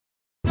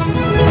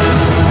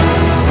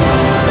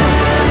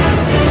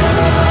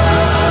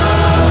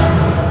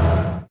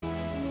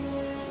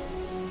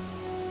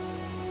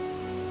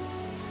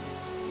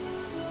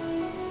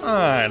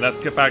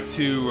let's get back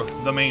to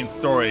the main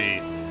story.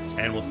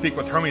 And we'll speak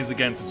with Hermes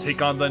again to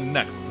take on the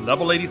next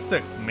level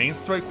 86 main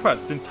story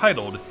quest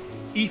entitled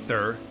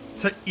Aether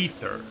to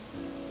Aether.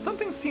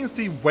 Something seems to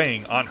be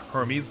weighing on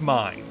Hermes'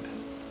 mind.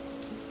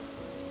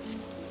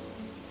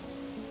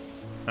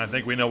 I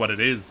think we know what it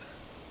is.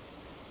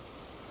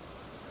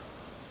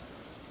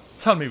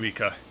 Tell me,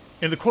 Rika,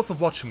 in the course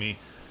of watching me,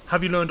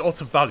 have you learned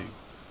aught of value?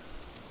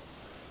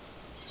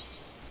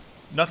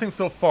 Nothing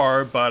so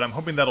far, but I'm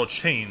hoping that'll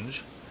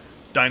change.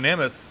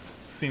 Dynamis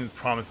seems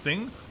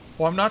promising.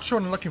 Well, I'm not sure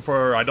what I'm looking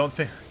for. I'm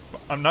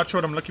not sure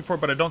what I'm looking for,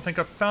 but I don't think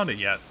I've found it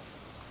yet.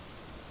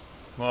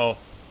 Well,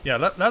 yeah,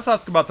 let's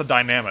ask about the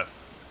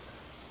Dynamis.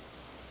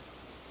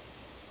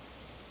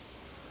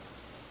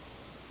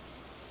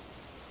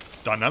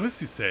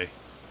 Dynamis, you say?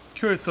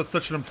 Curious that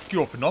such an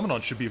obscure phenomenon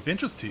should be of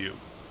interest to you.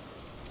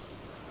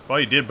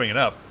 Well, you did bring it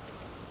up.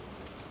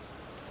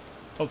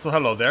 Also,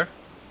 hello there.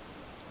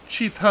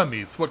 Chief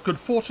Hermes, what good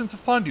fortune to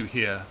find you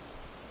here.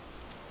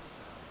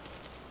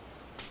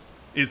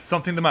 Is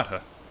something the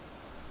matter?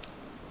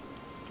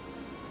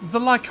 The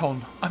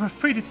Lycon. I'm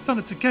afraid it's done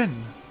it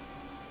again.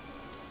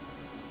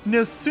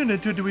 No sooner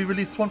did we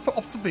release one for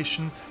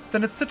observation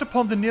than it set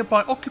upon the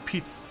nearby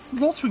occupites,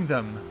 slaughtering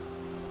them.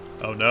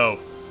 Oh no.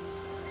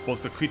 Was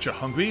the creature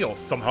hungry or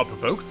somehow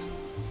provoked?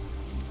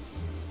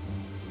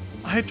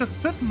 I had just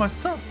fed them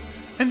myself,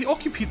 and the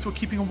occupites were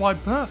keeping a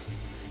wide berth.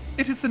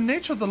 It is the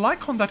nature of the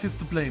Lycon that is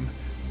to blame,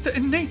 the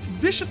innate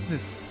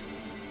viciousness.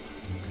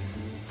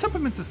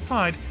 Temperament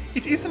aside,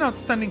 it is an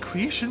outstanding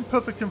creation,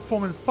 perfect in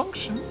form and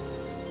function.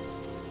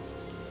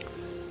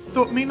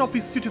 Though it may not be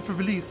suited for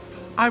release,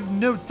 I have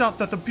no doubt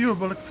that the Bureau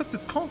will accept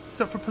its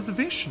concept for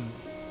preservation.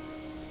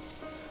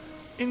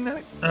 In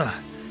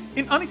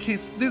any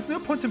case, there's no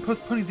point in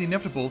postponing the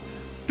inevitable.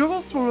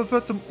 Doros will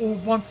revert them all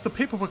once the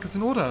paperwork is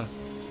in order.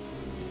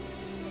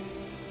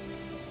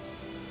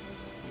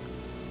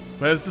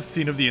 Where's the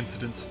scene of the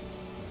incident?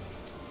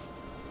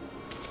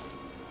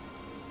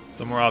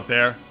 Somewhere out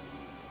there.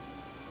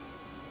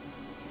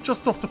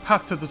 Just off the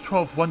path to the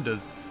 12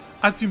 Wonders.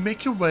 As you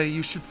make your way,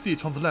 you should see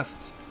it on the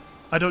left.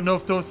 I don't know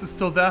if Doros is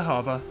still there,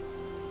 however.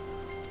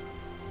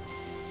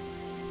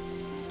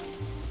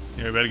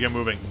 Yeah, we better get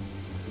moving.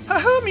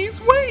 Hermes,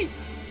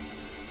 wait!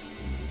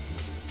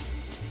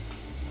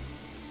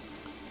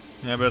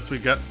 Yeah,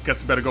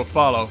 guess we better go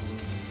follow.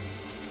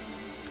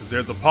 Because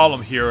there's a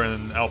problem here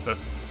in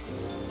Elpis.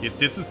 If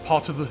this is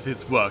part of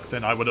his work,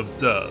 then I would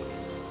observe.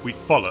 We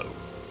follow.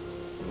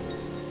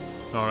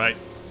 Alright.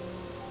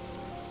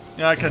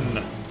 Yeah, I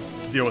can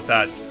deal with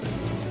that.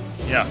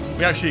 Yeah,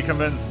 we actually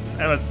convinced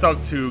Emmett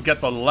Stug to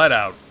get the lead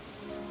out.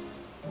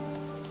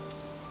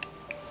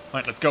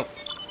 Alright, let's go.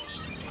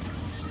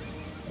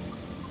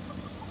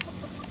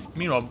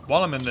 Meanwhile,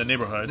 while I'm in the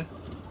neighborhood...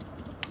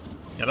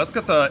 Yeah, let's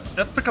pick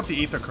up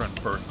the Aether Current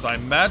first. I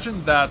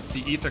imagine that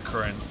the Aether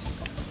Current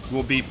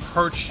will be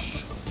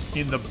perched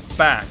in the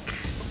back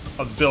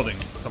of the building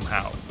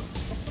somehow.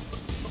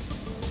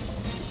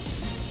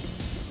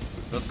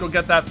 So let's go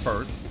get that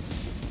first.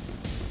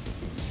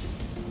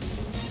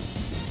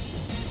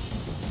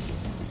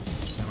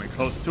 Am I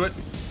close to it?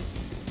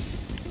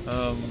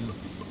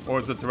 Or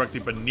is it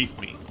directly beneath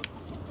me?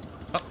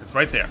 Oh, it's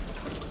right there.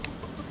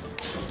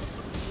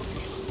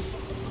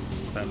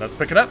 Then let's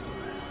pick it up.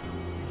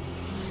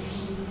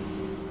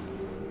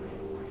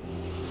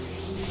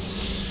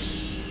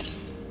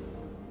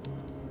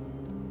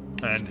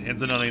 And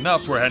incidentally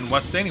enough, we're heading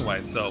west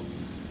anyway, so...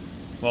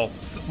 Well,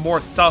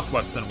 more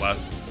southwest than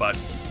west, but,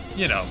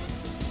 you know.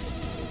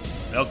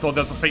 And also,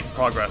 there's a fate in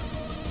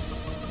progress.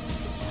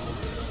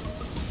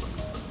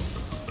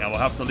 Yeah, we'll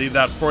have to leave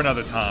that for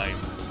another time.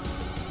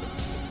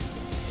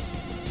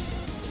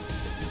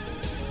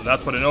 So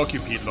that's what an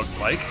Occupite looks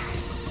like.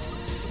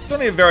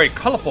 Certainly a very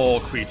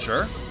colorful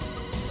creature.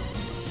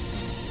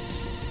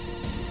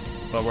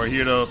 But we're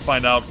here to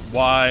find out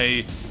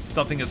why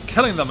something is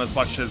killing them as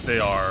much as they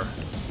are.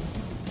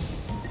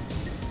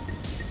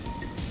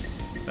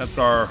 That's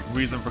our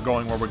reason for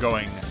going where we're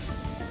going.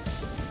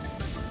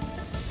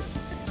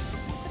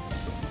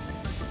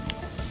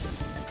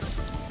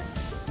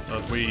 So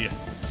as we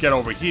get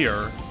over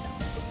here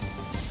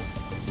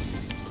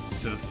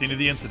to the scene of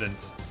the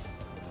incident.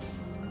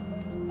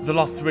 The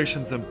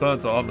lacerations and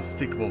burns are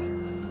unmistakable.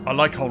 Our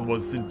Lycon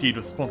was indeed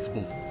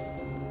responsible.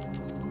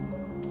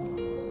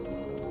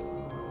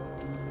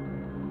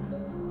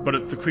 But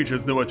if the creature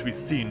is nowhere to be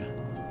seen,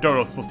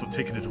 Doros must have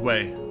taken it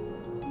away.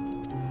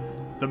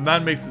 The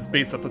man makes his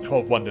base at the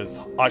 12 Wonders.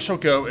 I shall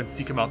go and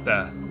seek him out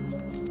there.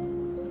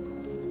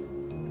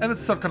 Emmett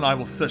Stark and I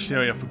will search the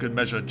area for good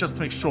measure, just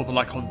to make sure the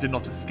Lycon did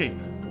not escape.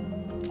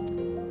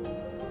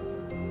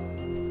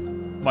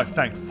 My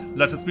thanks.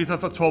 Let us meet at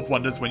the 12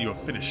 Wonders when you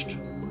have finished.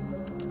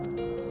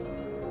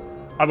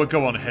 I will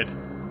go on ahead.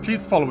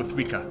 Please follow with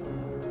Rika.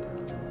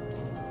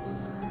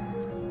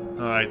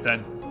 Alright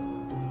then.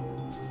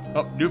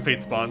 Oh, new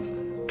fate spawns.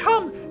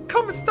 Come!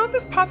 Come, it's down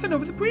this path and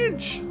over the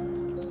bridge!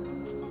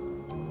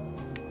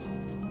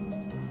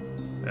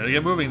 Better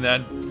get moving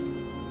then.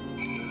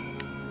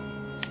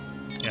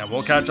 Yeah,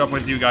 we'll catch up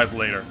with you guys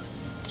later.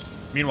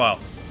 Meanwhile...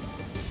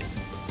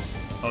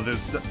 Oh,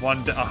 there's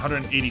one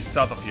 180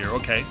 south of here.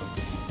 Okay.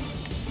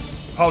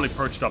 Probably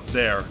perched up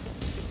there.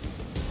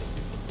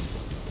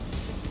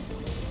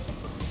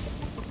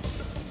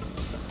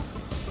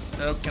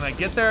 Oh, can I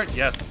get there?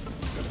 Yes.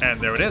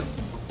 And there it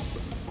is.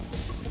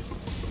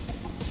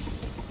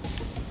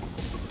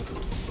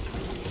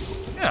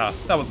 Yeah,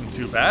 that wasn't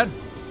too bad.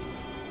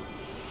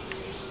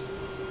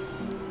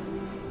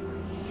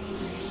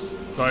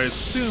 So I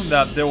assume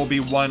that there will be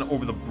one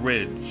over the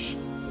bridge.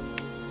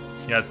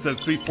 Yeah, it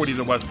says 340 to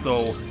the west,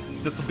 so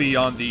this will be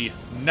on the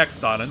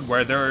next island,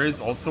 where there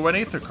is also an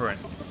Aether current.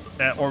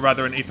 Or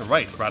rather, an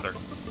Aetherite, rather.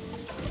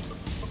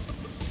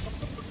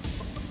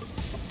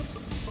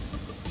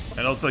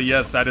 And also,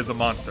 yes, that is a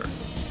monster.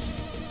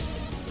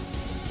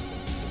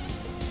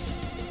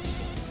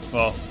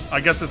 Well,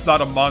 I guess it's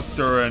not a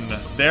monster in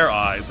their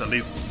eyes, at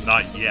least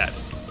not yet.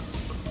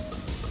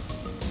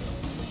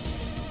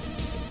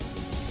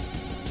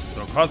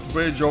 So across the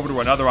bridge over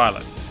to another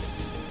island.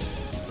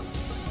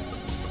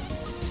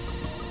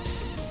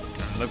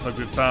 And looks like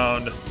we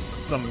found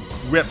some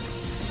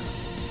grips.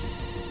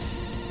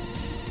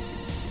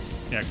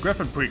 Yeah,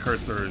 griffin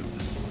precursors.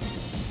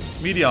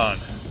 Medion.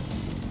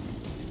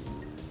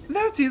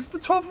 There it is, the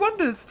 12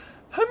 Wonders!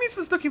 Hermes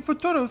is looking for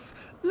Doros.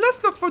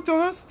 Let's look for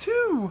Doros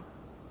too!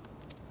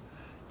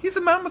 He's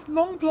a man with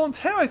long blonde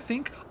hair, I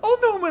think. I'll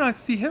know him when I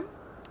see him.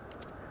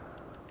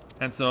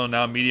 And so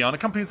now Medion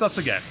accompanies us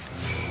again.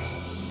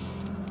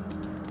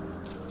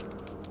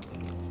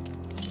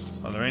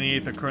 Are there any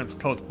Aether currents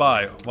close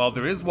by? Well,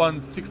 there is one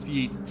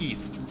 68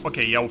 east.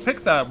 Okay, yeah, we'll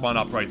pick that one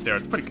up right there.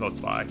 It's pretty close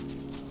by.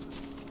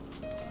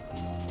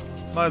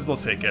 Might as well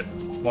take it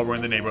while we're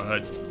in the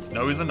neighborhood.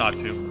 No reason not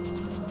to.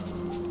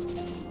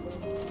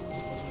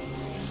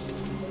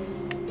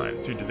 Alright,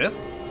 attune to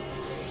this.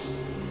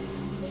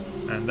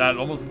 And that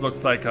almost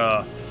looks like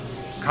a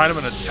kind of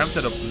an attempt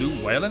at a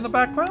blue whale in the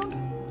background.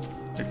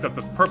 Except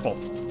it's purple.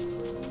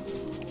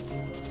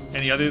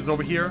 Any others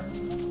over here?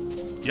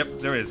 Yep,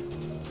 there is.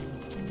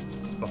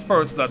 But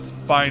first,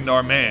 let's find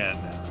our man.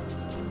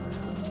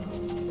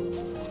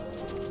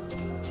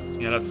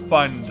 Yeah, let's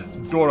find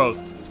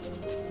Doros.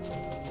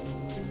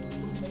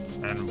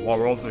 And while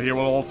we're also here,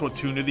 we'll also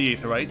attune to the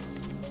Aetherite.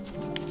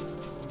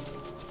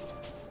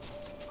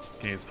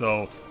 Okay,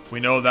 so we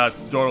know that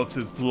Doros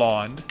is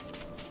blonde.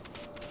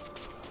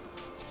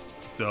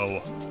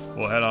 So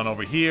we'll head on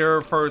over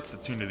here first,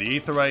 attune to the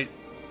Aetherite.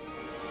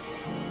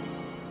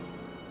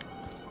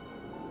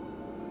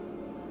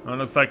 Well,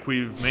 looks like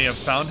we may have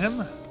found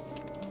him.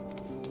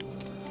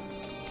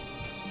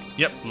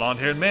 Yep,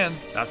 blonde-haired man.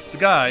 That's the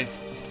guy.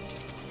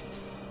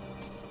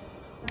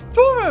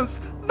 Doros!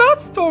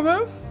 That's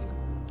Doros!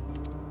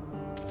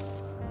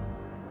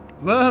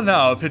 Well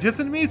now, if it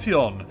isn't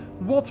Meteon,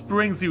 what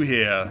brings you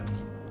here?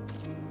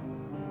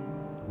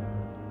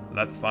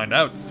 Let's find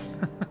out.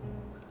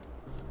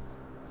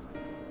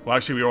 Well,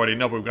 actually, we already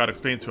know, but we've got to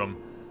explain to him.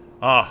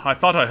 Ah, I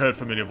thought I heard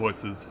familiar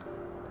voices.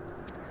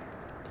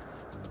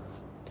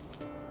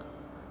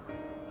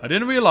 I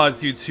didn't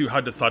realize you two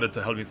had decided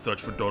to help me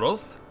search for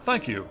Doros.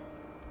 Thank you.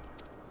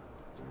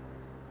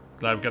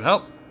 Glad we can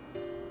help.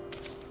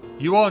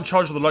 You are in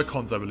charge of the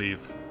Lycons, I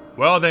believe.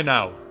 Where are they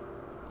now?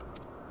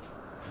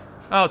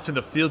 Out in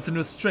the fields in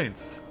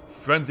restraints.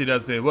 Frenzied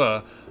as they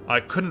were, I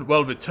couldn't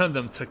well return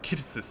them to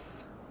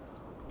Kittisis.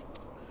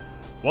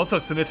 Once I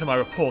submit my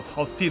report,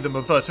 I'll see them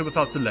averted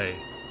without delay.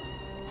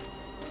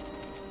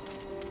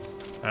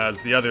 As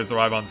the others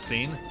arrive on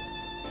scene,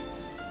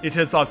 it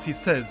is as he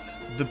says,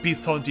 the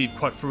beasts are indeed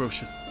quite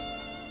ferocious.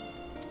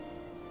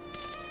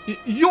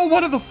 You're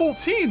one of the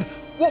 14!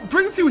 What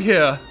brings you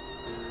here?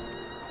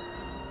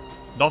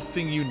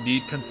 Nothing you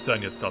need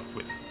concern yourself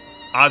with,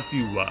 as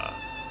you were.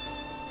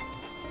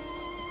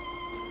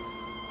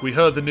 We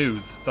heard the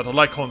news that a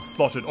Lycon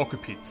slaughtered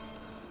Occupites.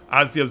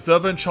 As the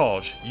observer in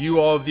charge, you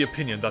are of the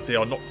opinion that they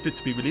are not fit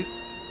to be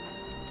released?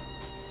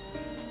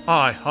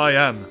 I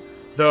am.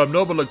 Their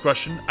noble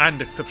aggression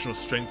and exceptional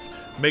strength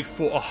makes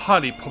for a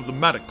highly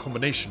problematic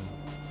combination.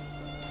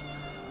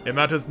 It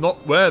matters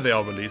not where they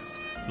are released,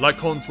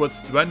 Lycons would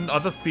threaten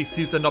other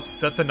species and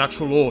upset the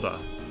natural order.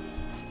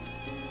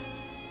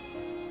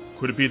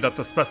 Could it be that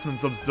the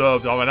specimens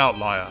observed are an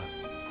outlier?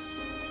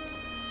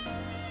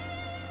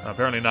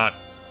 Apparently not.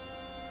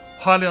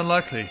 Highly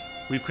unlikely.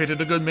 We've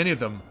created a good many of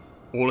them,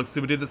 all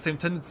exhibited the same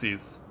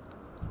tendencies.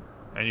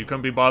 And you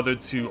couldn't be bothered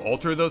to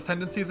alter those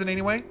tendencies in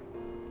any way?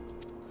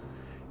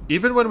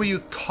 Even when we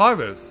used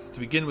Kairos to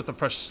begin with a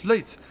fresh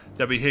slate,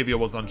 their behavior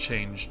was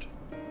unchanged.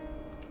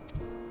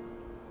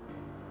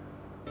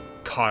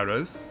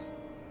 Kairos?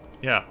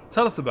 Yeah,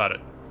 tell us about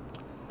it.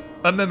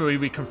 A memory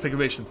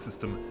reconfiguration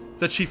system.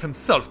 The Chief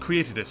himself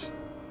created it.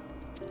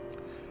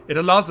 It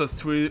allows us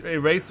to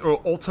erase or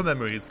alter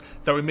memories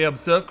that we may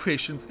observe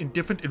creations in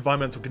different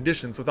environmental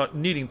conditions without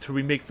needing to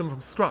remake them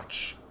from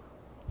scratch.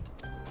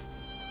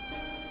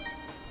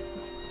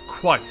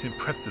 Quite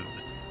impressive,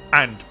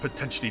 and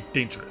potentially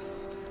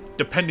dangerous.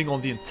 Depending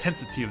on the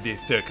intensity of the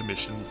etheric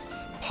emissions,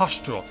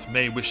 Pashtarot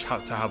may wish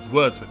to have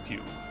words with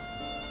you.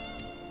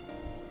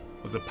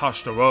 Was it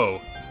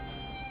Pashtarot?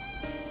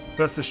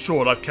 Rest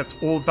assured I've kept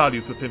all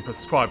values within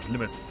prescribed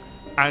limits,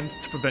 and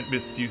to prevent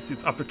misuse,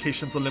 its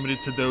applications are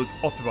limited to those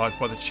authorized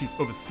by the Chief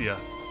Overseer.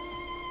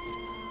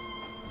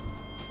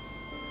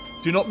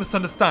 Do not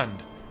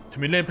misunderstand. To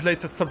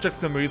manipulate a subject's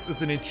memories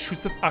is an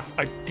intrusive act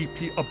I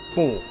deeply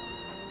abhor,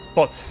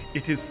 but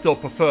it is still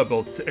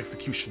preferable to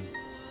execution.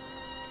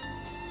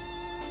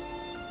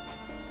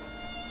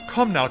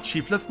 Come now,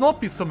 Chief, let's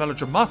not be so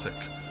melodramatic.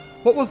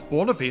 What was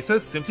born of Aether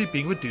is simply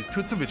being reduced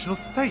to its original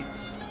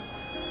state.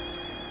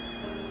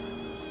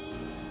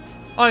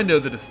 I know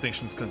the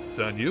distinctions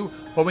concern you,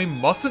 but we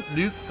mustn't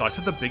lose sight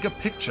of the bigger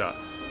picture,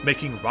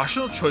 making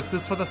rational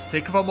choices for the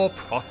sake of a more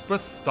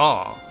prosperous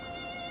star.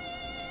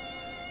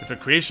 If a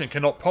creation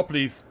cannot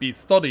properly be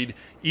studied,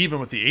 even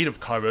with the aid of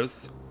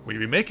Kairos, we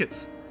remake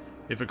it.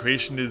 If a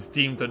creation is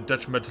deemed a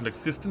detrimental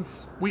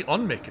existence, we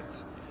unmake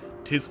it.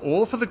 'Tis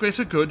all for the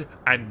greater good,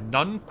 and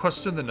none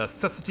question the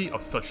necessity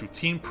of such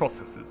routine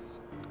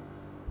processes.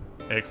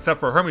 Except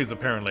for Hermes,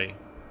 apparently.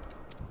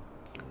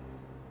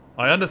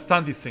 I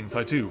understand these things,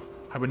 I do.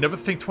 I would never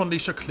think to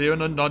unleash a clear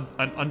and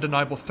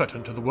undeniable threat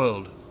onto the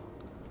world.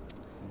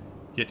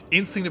 Yet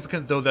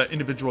insignificant though their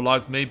individual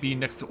lives may be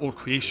next to all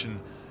creation,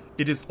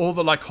 it is all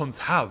the Lycons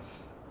have.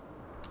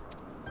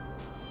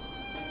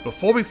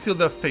 Before we seal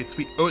their fates,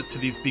 we owe it to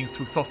these beings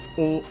to exhaust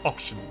all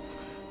options,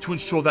 to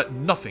ensure that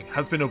nothing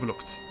has been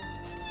overlooked.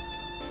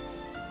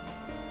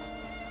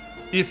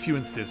 If you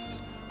insist,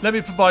 let me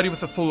provide you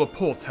with a full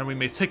report and we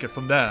may take it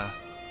from there.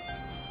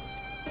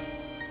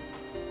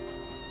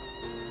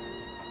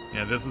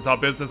 Yeah, this is how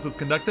business is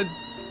conducted?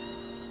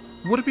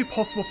 Would it be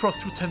possible for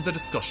us to attend the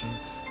discussion,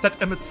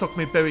 that Emmett Stock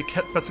may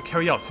better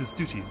carry out his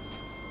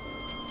duties?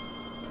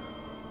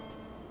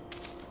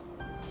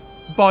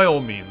 By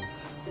all means.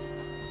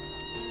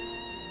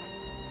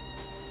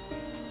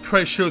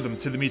 Pray show them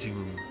to the meeting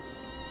room.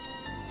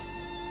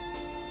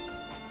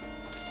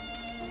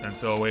 And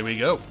so away we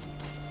go.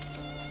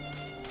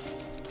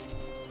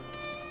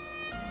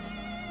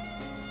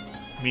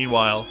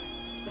 Meanwhile,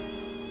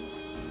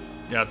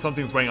 yeah,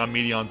 something's weighing on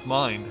Medion's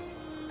mind.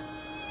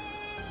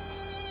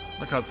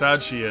 Look how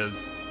sad she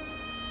is.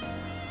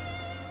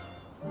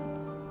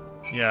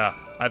 Yeah,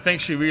 I think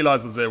she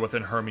realizes it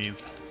within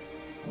Hermes.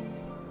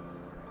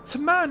 To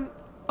man,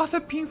 other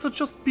beings are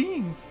just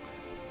beings,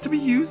 to be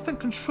used and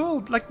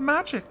controlled like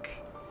magic.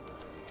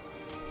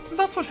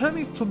 That's what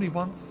Hermes told me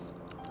once.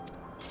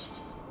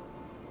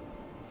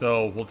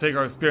 So, we'll take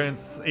our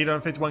experience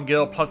 851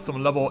 gil plus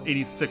some level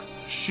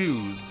 86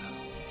 shoes.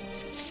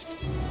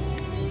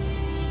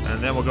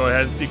 And then we'll go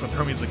ahead and speak with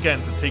Hermes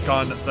again to take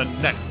on the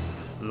next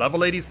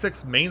level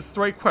 86 main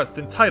story quest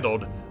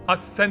entitled A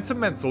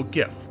Sentimental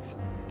Gift.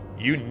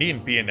 You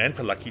needn't be an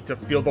Entelechy to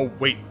feel the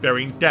weight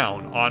bearing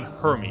down on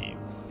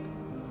Hermes.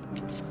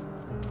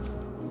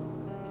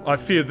 I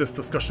fear this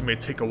discussion may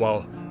take a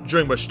while,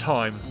 during which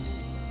time...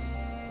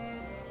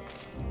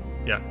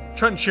 Yeah,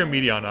 try and cheer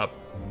Medion up.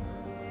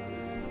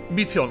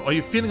 Meteon, are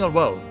you feeling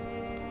unwell?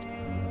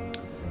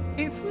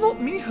 It's not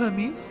me,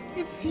 Hermes.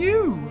 It's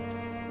you.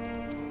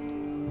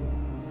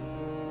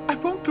 I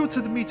won't go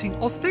to the meeting.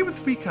 I'll stay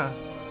with Rika.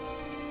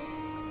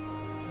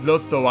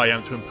 Loath though I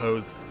am to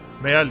impose,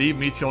 may I leave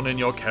Meteon in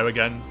your care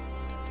again?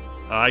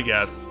 I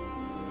guess.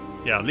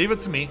 Yeah, leave it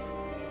to me.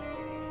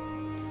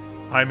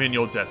 I'm in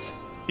your debt,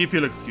 if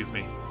you'll excuse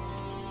me.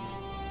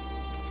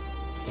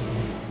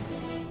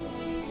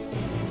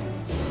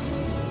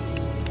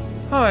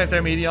 Alright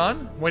there,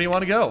 Medion. Where do you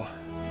want to go?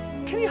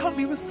 Can you help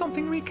me with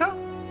something, Rika?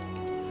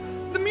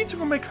 The meeting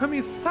will make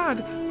Hermes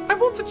sad. I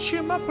want to cheer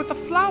him up with a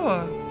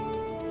flower.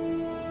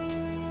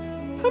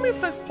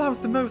 Hermes likes flowers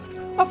the most,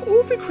 of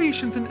all the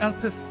creations in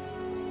Elpis.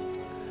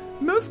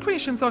 Most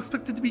creations are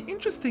expected to be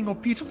interesting or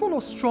beautiful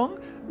or strong,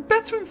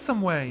 better in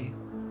some way.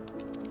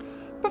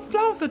 But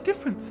flowers are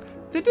different.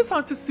 They're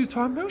designed to suit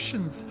our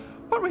emotions,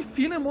 what we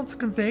feel and want to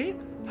convey.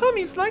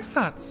 Hermes likes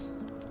that.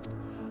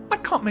 I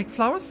can't make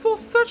flowers, so I'll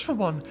search for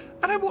one,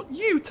 and I want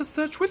you to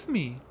search with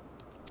me.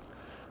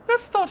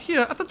 Let's start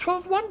here at the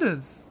 12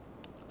 Wonders.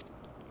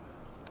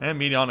 And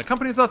Medion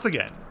accompanies us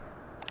again.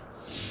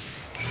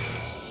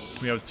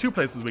 We have 2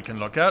 places we can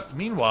look at.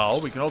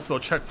 Meanwhile, we can also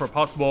check for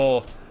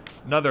possible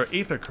another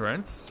Aether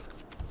currents.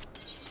 I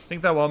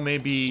think that one may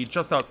be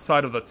just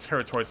outside of the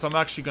territory, so I'm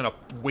actually going to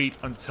wait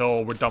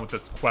until we're done with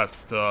this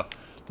quest to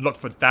look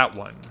for that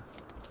one.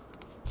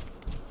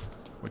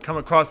 We come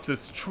across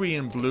this tree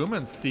in bloom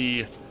and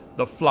see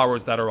the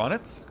flowers that are on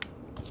it.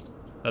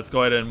 Let's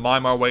go ahead and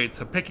mime our way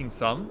to picking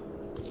some.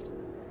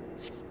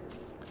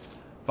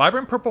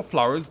 Vibrant purple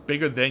flowers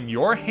bigger than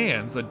your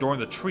hands adorn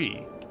the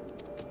tree.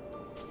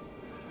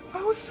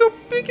 Oh, so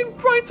big and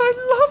bright, I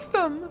love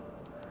them!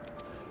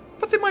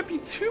 But they might be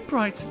too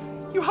bright.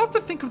 You have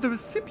to think of the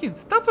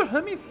recipient. That's what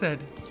Hermes said.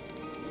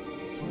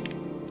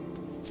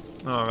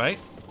 Alright.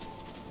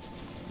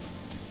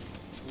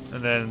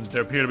 And then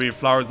there appear to be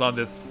flowers on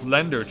this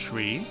slender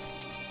tree.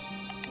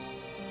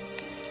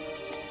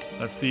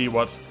 Let's see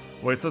what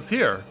waits us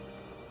here.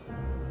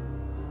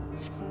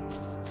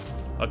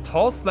 A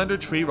tall, slender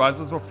tree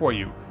rises before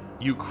you.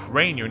 You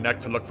crane your neck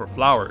to look for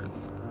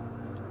flowers.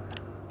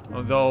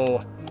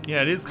 Although,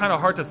 Yeah, it is kind of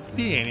hard to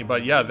see any,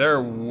 but yeah,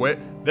 they're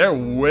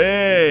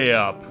way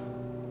up.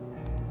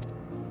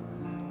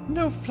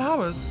 No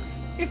flowers.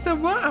 If there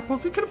were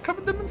apples, we could have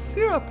covered them in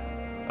syrup.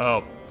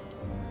 Oh.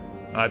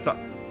 I thought...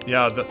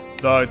 Yeah,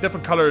 the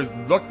different colors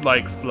look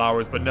like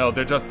flowers, but no,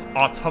 they're just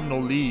autumnal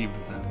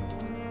leaves.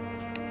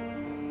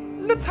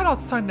 Let's head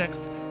outside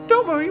next.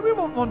 Don't worry, we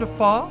won't wander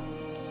far.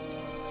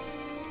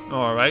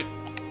 Alright.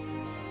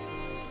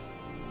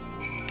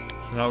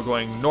 Now we're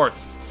going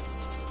north.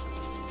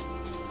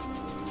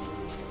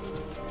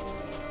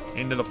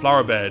 Into the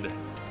flower bed.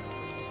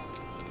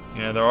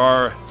 Yeah, there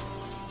are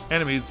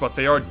enemies, but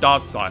they are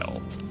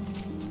docile.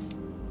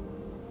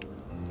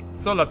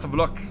 So let's have a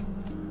look.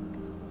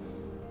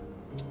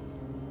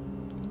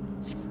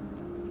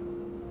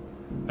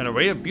 An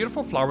array of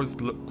beautiful flowers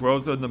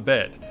grows in the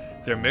bed.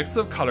 Their mix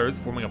of colors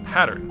forming a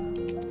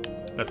pattern.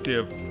 Let's see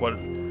if what...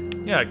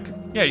 Yeah,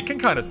 you can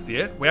kind of see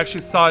it. We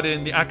actually saw it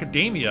in the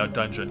Academia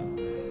dungeon.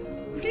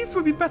 These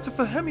would be better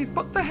for Hermes,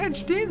 but they're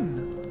hedged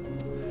in.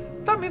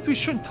 That means we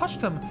shouldn't touch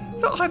them.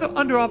 They're either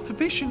under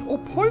observation or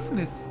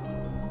poisonous.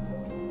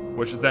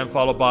 Which is then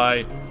followed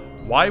by,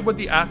 why would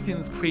the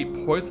Ascians create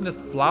poisonous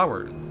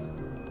flowers?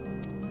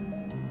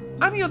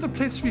 Any other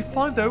place should be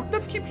fine though.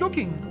 Let's keep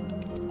looking.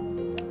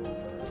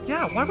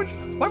 Yeah,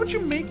 why would you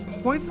make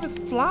poisonous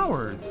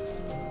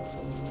flowers?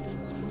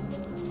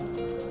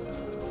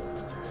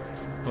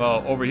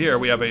 Well, over here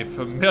we have a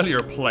familiar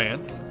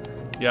plant.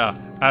 Yeah,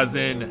 as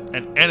in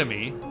an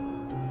enemy.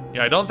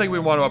 Yeah, I don't think we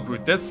want to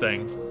uproot this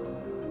thing.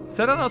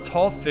 Set on a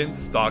tall, thin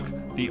stalk,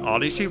 the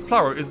oddly shaped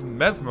flower is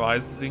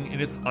mesmerizing in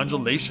its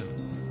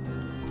undulations.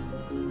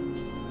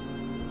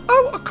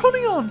 Oh, a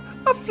conion!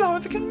 A flower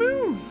that can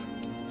move!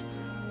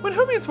 When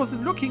Hermes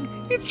wasn't looking,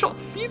 it shot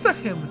seeds at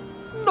him.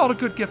 Not a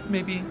good gift,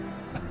 maybe.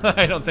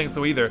 I don't think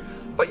so either.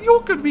 But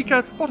you're good, Rika,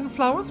 at spotting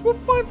flowers. We'll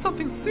find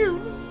something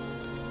soon.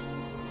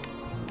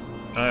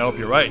 I hope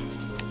you're right.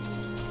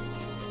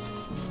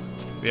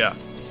 Yeah,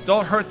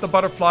 don't hurt the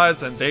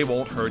butterflies and they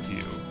won't hurt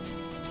you.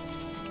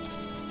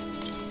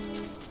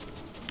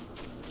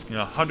 You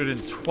know,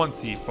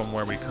 120 from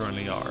where we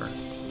currently are.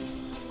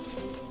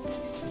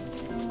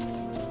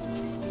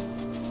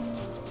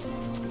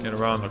 Get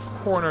around the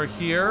corner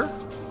here.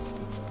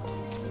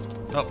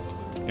 Oh,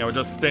 yeah, we're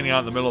just standing out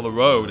in the middle of the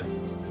road.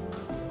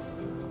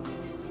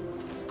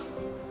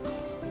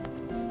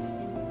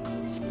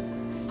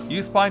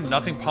 You spy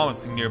nothing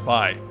promising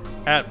nearby.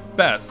 At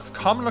best,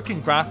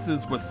 common-looking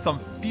grasses with some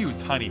few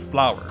tiny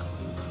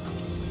flowers.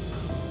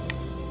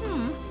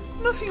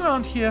 Nothing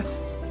around here.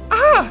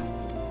 Ah!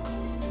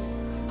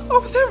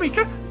 Over there,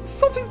 Rika!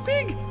 Something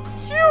big!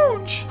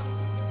 Huge!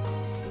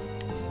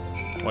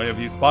 What have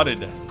you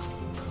spotted?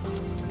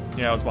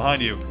 Yeah, I was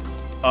behind you.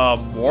 A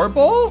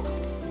Morbol?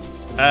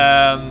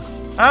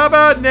 How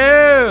about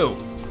no?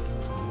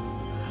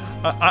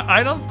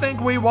 I don't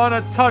think we want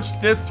to touch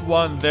this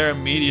one there,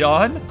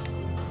 Medion.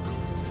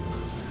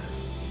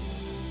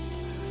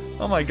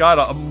 Oh my god,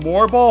 a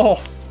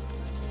Morbol!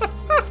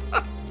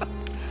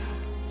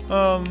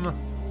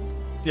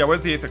 Yeah,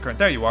 where's the Aether current?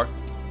 There you are.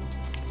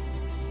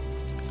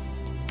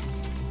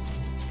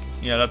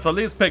 Yeah, let's at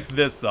least pick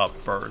this up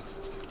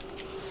first.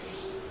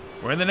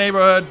 We're in the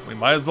neighborhood, we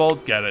might as well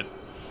get it.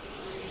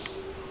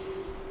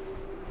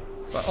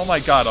 But, oh my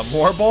god, a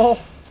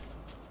Morbol?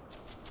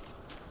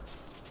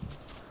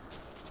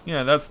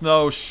 Yeah, that's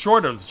no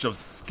shortage of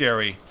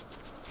scary.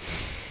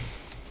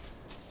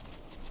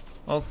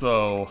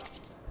 Also,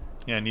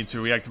 yeah, I need to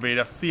reactivate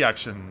FC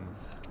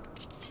actions.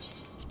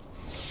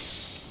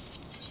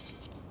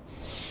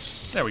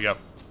 There we go.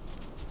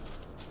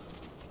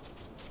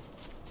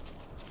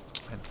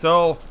 And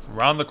so,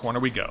 around the corner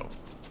we go.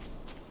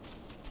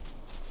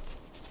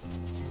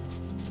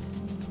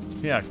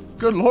 Yeah,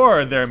 good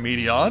lord there,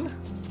 Medion.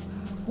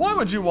 Why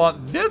would you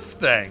want this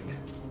thing?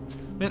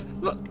 I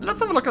mean,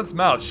 let's have a look at its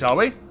mouth, shall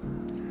we?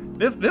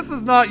 This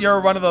is not your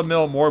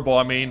run-of-the-mill Morbol.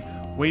 I mean,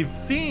 we've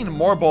seen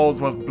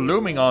Morbols with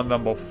blooming on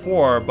them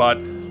before, but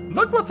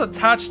look what's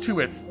attached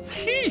to its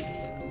teeth!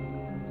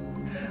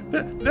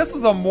 This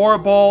is a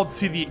Morbol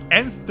to the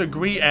nth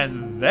degree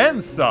and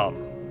then some.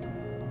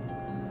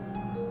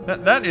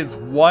 That is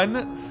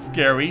one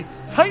scary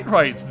sight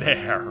right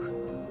there.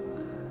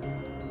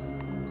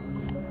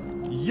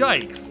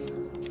 Yikes.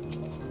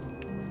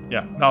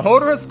 Yeah,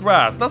 malodorous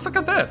grass. Let's look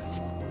at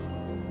this.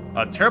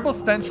 A terrible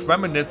stench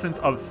reminiscent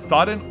of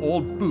sodden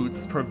old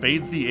boots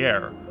pervades the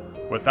air.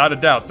 Without a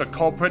doubt, the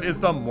culprit is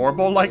the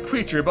Morbol-like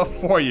creature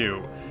before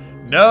you.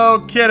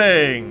 No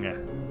kidding!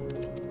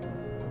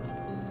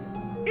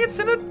 It's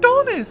an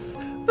Adonis!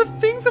 The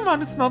things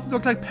around its mouth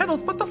look like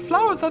petals, but the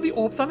flowers are the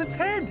orbs on its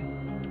head.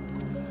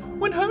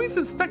 When Hermes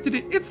inspected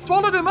it, it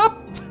swallowed him up!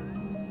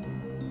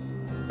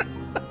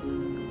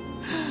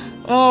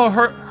 Oh,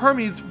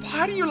 Hermes,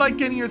 why do you like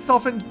getting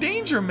yourself in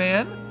danger,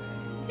 man?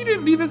 He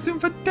didn't leave his room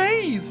for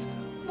days.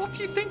 What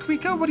do you think,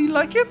 Rika? Would he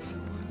like it?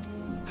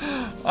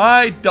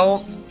 I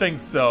don't think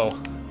so.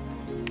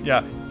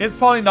 Yeah, it's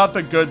probably not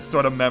the good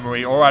sort of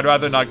memory, or I'd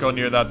rather not go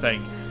near that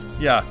thing.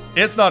 Yeah,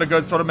 it's not a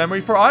good sort of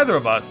memory for either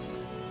of us.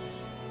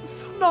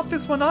 So not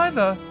this one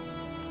either.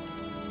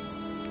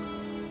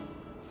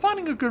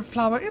 finding a good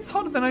flower is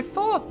harder than I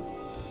thought.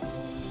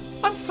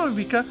 I'm sorry,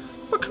 Rika,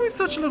 but can we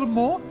search a little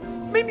more?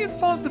 Maybe as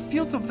far as the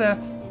fields over there.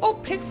 I'll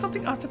pick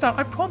something after that,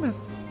 I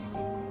promise.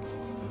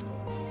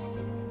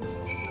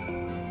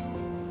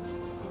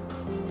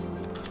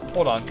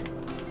 Hold on.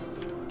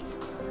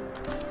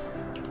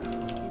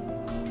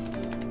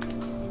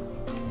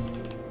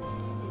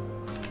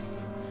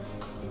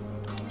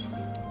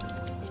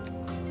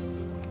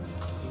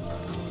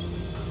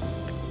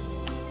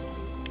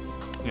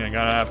 Yeah, I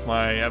gotta ask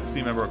my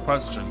FC member a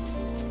question.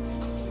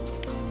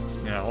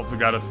 Yeah, also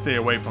gotta stay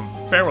away from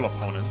feral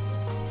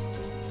opponents.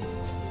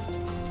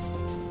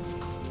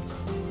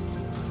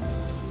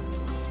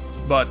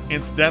 But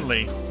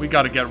incidentally, we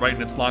gotta get right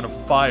in its line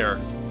of fire.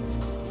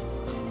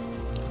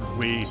 As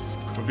we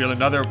reveal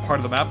another part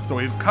of the map, so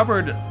we've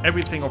covered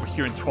everything over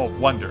here in 12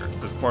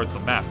 Wonders as far as the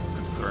map is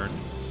concerned.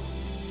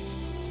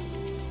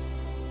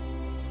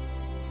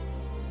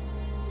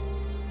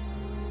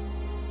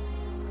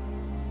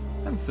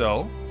 And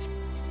so,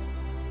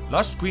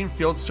 lush green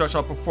fields stretch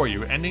out before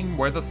you, ending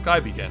where the sky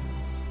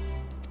begins.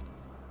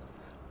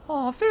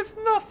 Aw, there's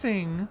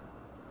nothing.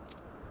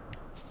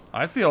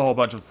 I see a whole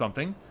bunch of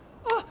something.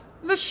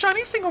 The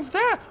shiny thing over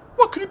there!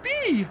 What could it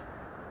be?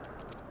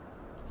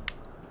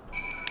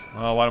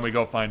 Well, why don't we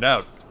go find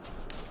out?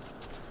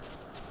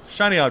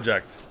 Shiny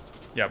object.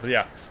 Yeah, but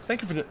yeah.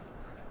 Thank you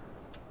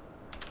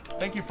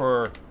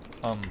for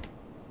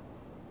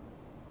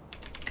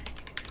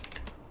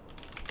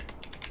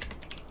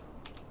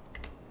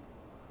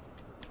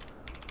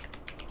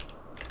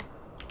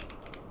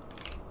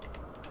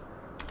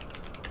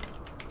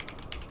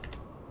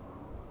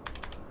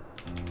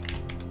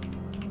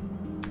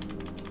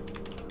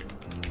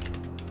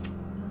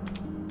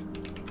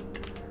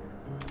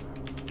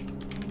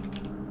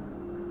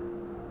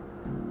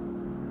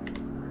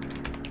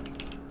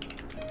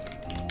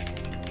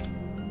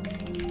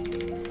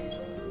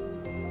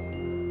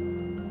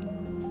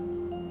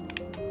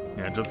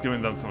just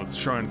giving them some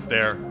assurance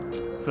there.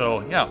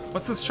 So, yeah,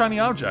 what's this shiny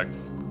object?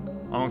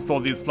 Amongst all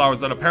these flowers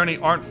that apparently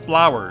aren't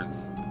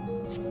flowers.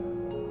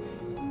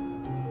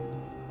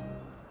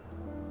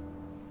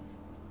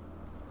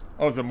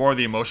 Oh, is it more of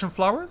the emotion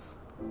flowers?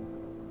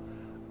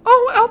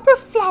 Oh,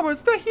 Elpis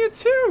flowers! They're here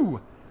too!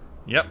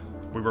 Yep,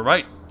 we were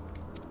right.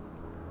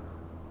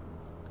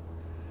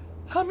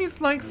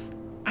 Hermes likes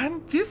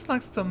and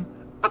dislikes them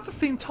at the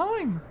same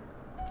time.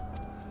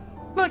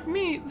 Like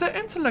me, they're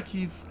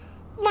enteleckies.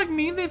 Like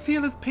me, they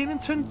feel his pain and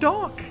turn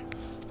dark.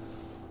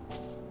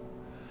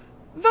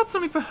 That's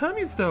only for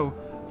Hermes, though.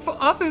 For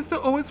others, they're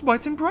always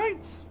white and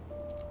bright.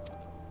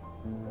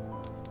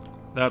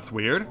 That's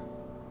weird.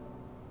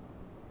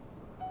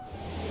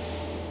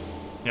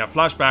 Yeah,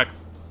 flashback.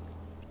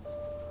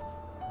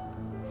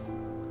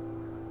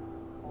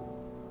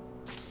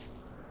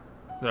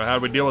 So how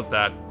do we deal with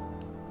that?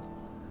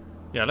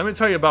 Yeah, let me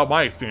tell you about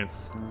my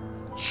experience.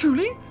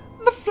 Truly?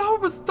 The flower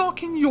was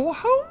dark in your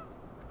home?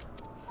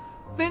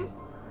 Then,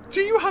 do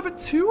you have it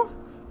too?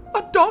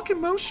 A dark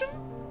emotion?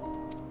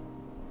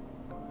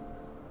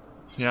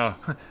 Yeah,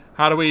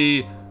 how do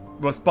we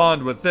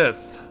respond with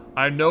this?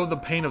 I know the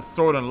pain of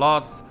sorrow and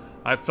loss.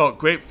 I've felt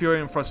great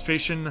fury and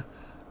frustration.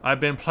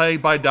 I've been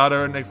plagued by doubt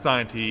and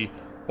anxiety.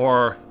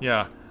 Or,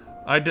 yeah,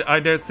 I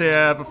dare say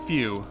I have a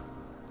few.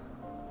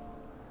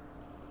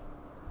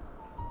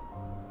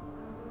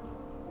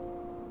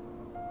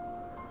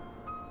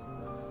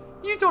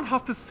 You don't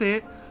have to say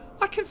it.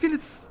 I can feel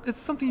it's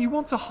something you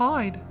want to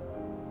hide.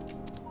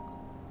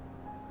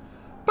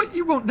 But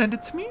you won't lend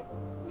it to me?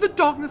 The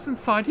darkness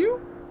inside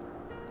you?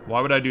 Why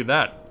would I do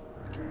that?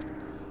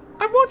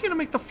 I want you to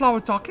make the flower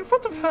dark in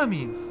front of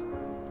Hermes.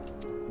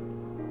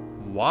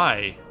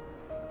 Why?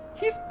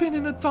 He's been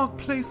in a dark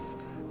place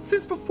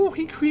since before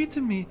he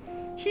created me.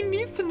 He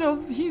needs to know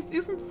that he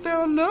isn't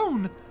there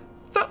alone.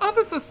 That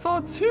others are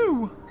sad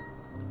too.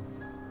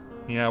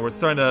 Yeah, we're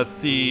starting to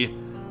see,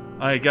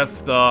 I guess,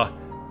 the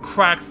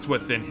cracks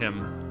within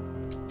him.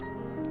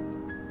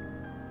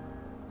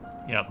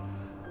 Yeah,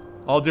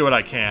 I'll do what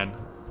I can.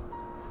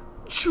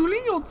 Truly,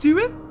 you'll do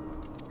it?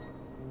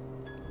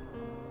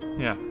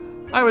 Yeah,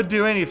 I would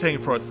do anything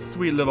for a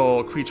sweet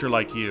little creature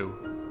like you.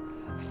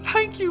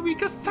 Thank you,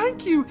 Rika,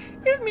 thank you.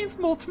 It means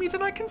more to me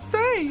than I can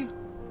say.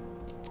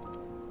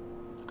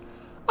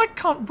 I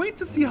can't wait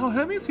to see how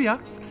Hermes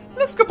reacts.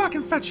 Let's go back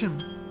and fetch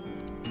him.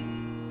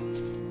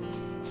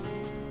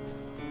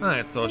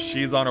 Alright, so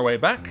she's on her way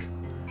back.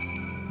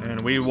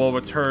 And we will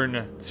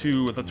return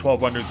to the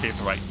 12 Wonders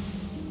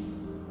Aetherites.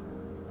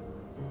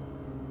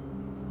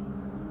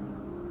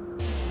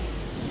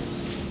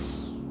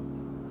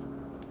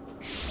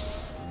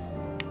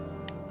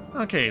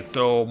 Okay,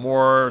 so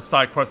more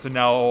side quests are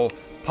now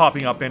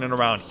popping up in and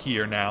around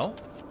here now.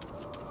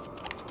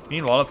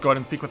 Meanwhile, let's go ahead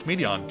and speak with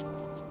Medion.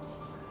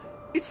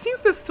 It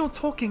seems they're still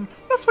talking.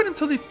 Let's wait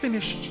until they've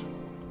finished.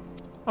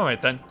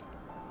 Alright then.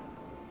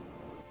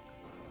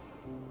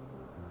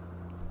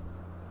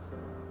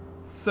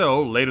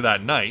 So, later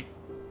that night,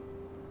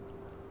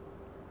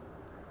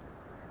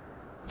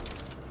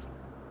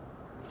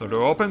 the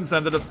door opens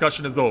and the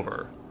discussion is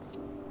over.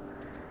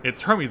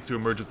 It's Hermes who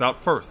emerges out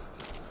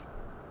first.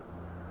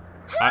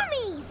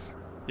 Hermes!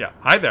 Yeah,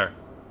 hi there.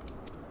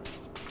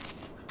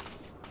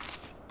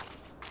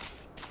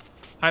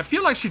 I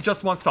feel like she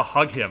just wants to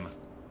hug him.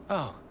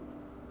 Oh,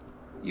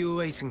 you were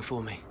waiting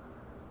for me.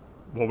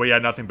 Well, we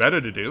had nothing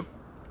better to do.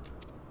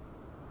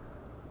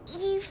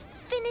 You've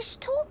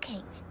finished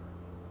talking?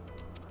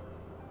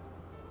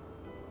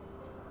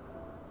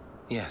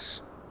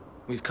 Yes,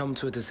 we've come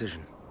to a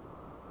decision.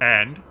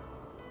 And?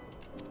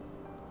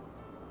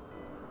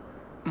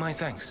 My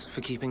thanks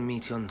for keeping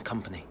Meteon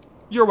company.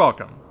 You're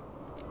welcome.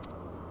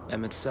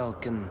 Emmett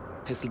Selk and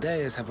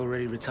Hythlodaeus have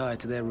already retired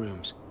to their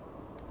rooms.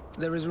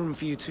 There is room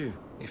for you too,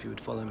 if you would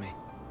follow me.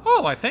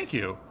 Oh, I thank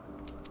you.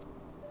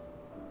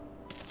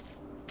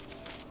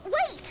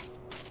 Wait!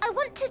 I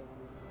want to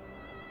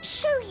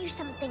show you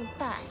something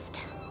first.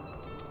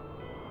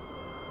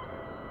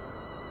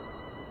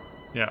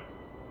 Yeah.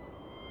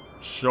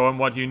 Show him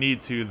what you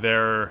need to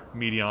there,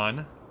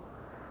 Meteon.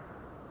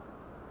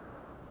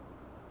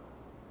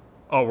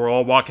 Oh, we're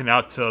all walking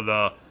out to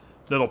the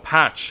little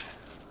patch.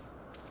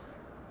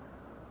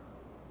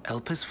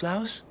 Elpis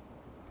flowers?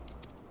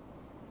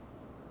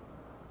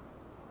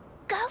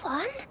 Go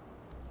on.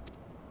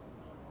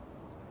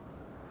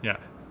 Yeah.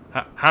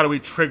 How do we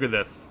trigger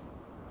this?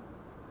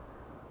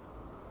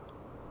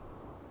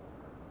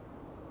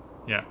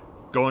 Yeah.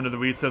 Go into the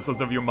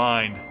recesses of your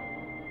mind.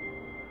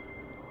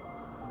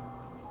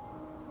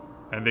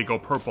 And they go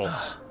purple.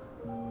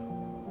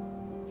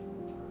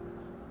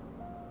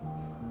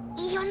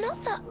 You're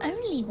not the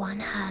only one,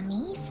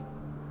 Hermes.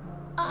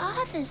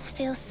 Others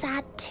feel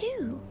sad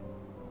too.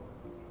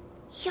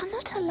 You're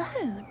not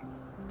alone.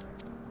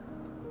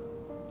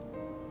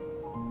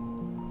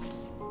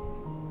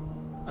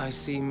 I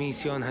see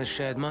Meteon has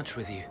shared much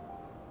with you.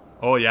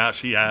 Oh yeah,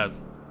 she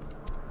has.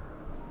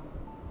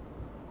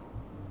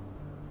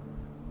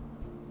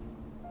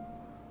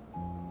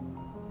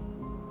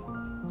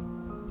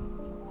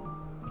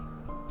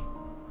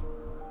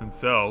 And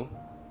so...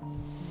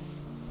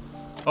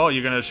 Oh,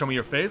 you're gonna show me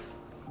your face?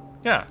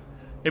 Yeah.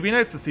 It'd be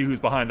nice to see who's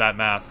behind that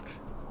mask.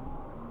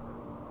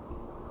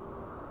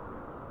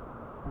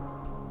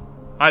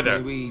 Hi there.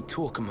 May we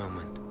talk a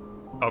moment?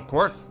 Of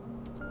course.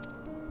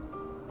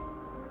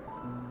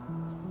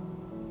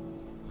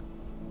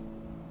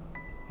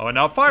 Oh, and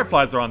now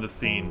fireflies are on the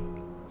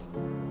scene.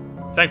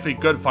 Thankfully,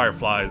 good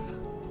fireflies.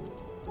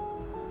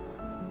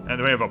 And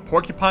then we have a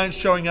porcupine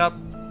showing up.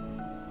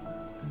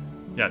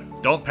 Yeah,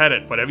 don't pet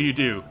it, whatever you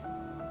do.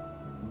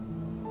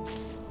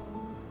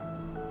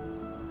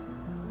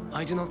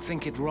 I do not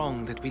think it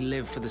wrong that we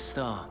live for the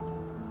star,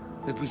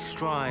 that we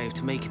strive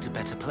to make it a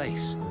better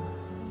place.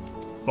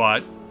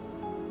 But...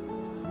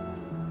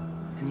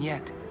 And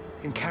yet,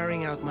 in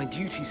carrying out my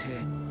duties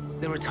here,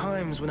 there are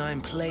times when I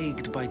am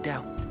plagued by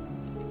doubt.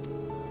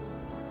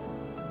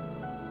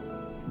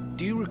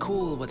 Do you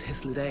recall what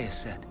Hythlodaeus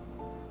said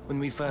when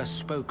we first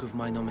spoke of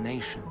my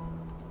nomination?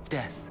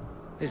 Death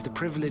is the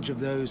privilege of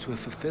those who have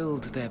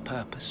fulfilled their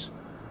purpose,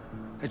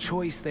 a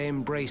choice they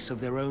embrace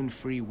of their own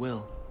free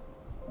will.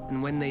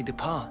 And when they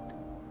depart,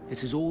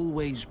 it is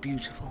always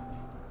beautiful.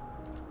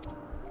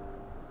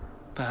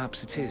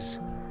 Perhaps it is,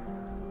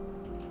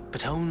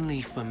 but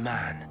only for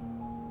man.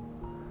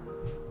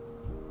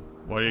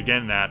 what are you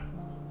getting at?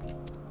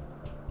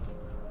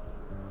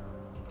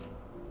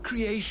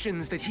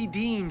 Creations that he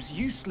deems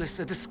useless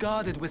are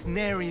discarded with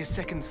nary a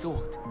second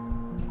thought.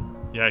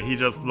 Yeah, he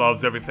just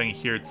loves everything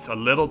here. It's a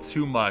little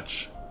too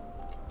much.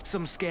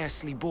 Some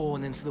scarcely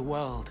born into the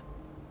world,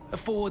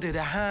 afforded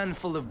a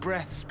handful of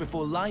breaths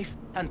before life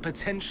and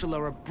potential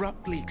are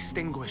abruptly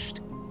extinguished.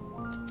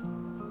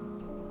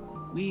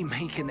 We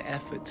make an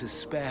effort to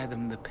spare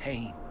them the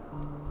pain,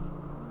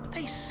 but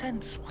they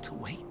sense what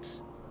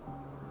awaits.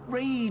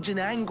 Rage and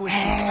anguish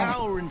and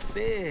cower and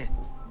fear.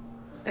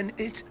 And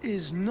it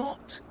is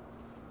not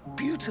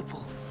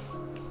beautiful.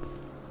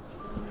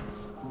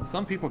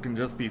 Some people can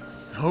just be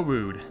so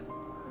rude.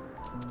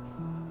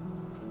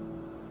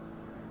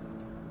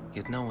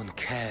 Yet no one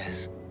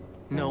cares.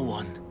 No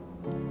one.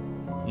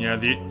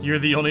 Yeah, you're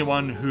the only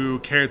one who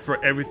cares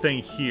for everything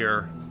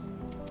here.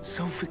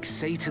 So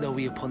fixated are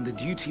we upon the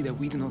duty that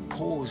we do not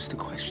pause to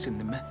question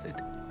the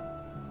method.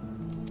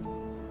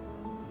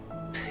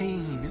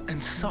 Pain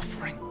and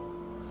suffering,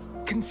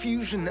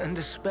 confusion and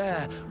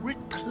despair, writ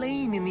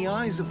plain in the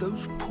eyes of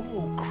those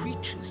poor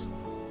creatures.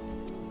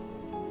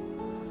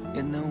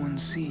 Yet no one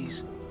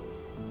sees.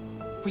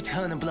 We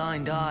turn a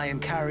blind eye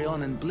and carry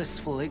on in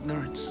blissful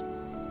ignorance.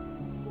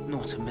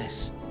 Not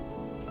amiss.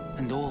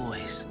 And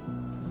always,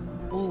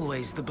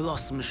 always the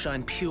blossoms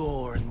shine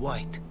pure and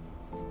white.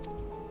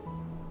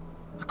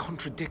 A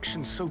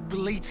contradiction so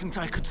blatant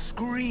I could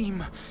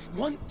scream,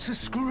 want to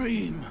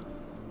scream.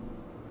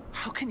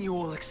 How can you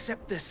all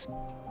accept this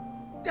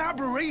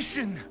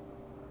aberration?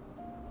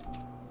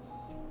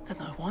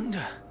 Then I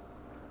wonder,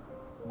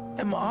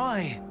 am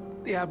I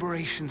the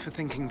aberration for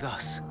thinking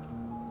thus?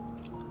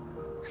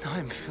 And I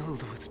am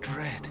filled with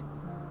dread.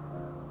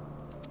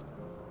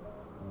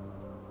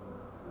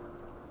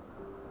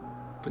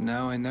 But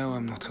now I know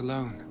I'm not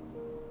alone.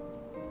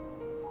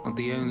 not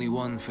the only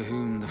one for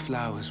whom the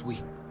flowers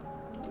weep.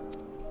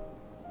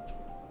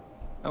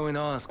 I won't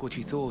ask what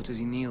you thought as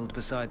you kneeled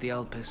beside the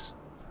Elpis,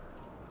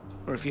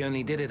 or if you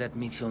only did it at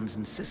Meteon's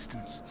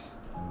insistence.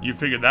 You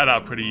figured that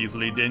out pretty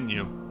easily, didn't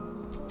you?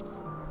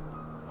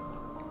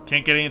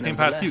 Can't get anything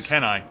past you,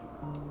 can I?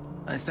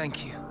 I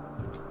thank you.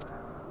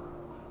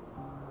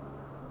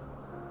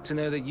 To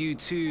know that you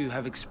too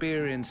have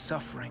experienced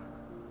suffering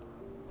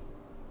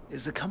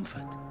is a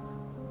comfort.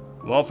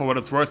 Well, for what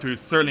it's worth, we've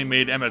certainly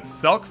made Emmett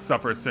Selk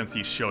suffer since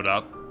he showed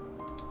up.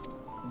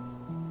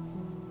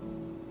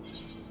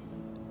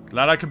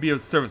 Glad I could be of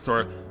service,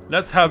 or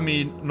let's have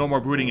me no more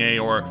brooding, eh?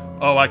 Or,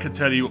 oh, I could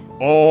tell you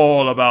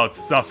all about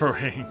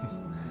suffering.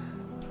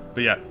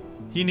 But yeah,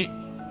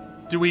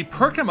 do we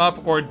perk him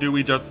up, or do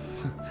we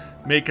just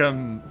make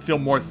him feel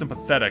more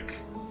sympathetic?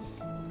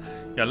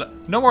 Yeah,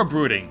 no more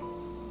brooding.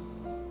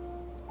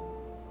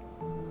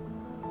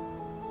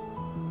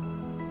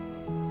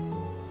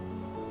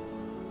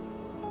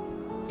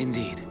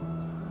 Indeed.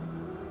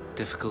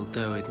 Difficult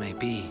though it may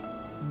be,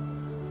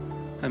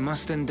 I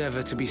must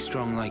endeavor to be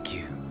strong like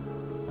you.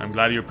 I'm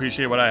glad you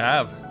appreciate what I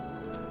have.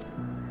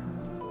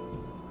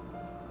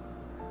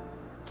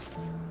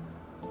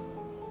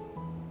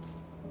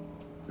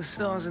 The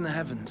stars in the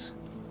heavens.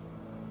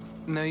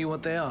 Know you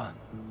what they are?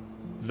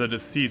 The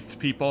deceased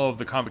people of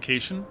the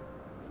Convocation?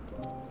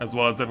 As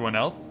well as everyone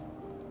else?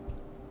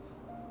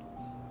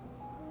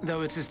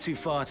 Though it is too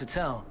far to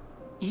tell,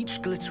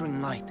 each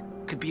glittering light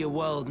could be a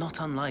world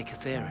not unlike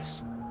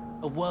Aetheris.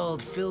 A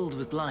world filled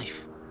with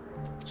life.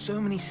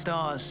 So many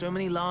stars, so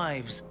many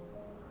lives.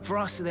 For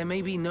us, there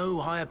may be no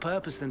higher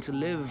purpose than to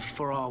live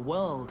for our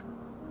world.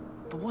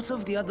 But what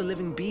of the other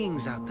living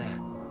beings out there?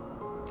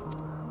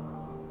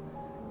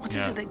 What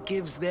is it that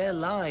gives their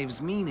lives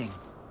meaning?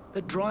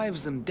 That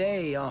drives them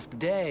day after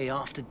day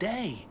after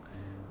day?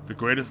 The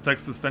greatest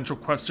existential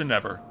question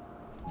ever.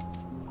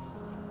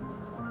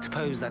 To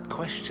pose that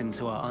question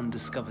to our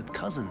undiscovered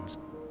cousins,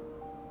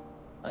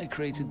 I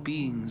created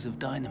beings of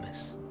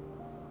dynamis,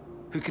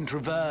 who can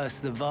traverse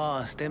the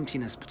vast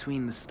emptiness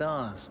between the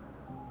stars.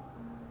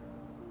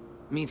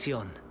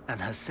 Meteon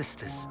and her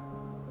sisters.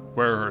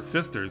 Where are her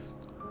sisters?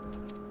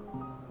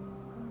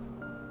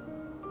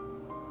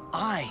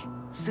 Aye,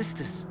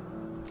 sisters.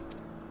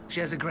 She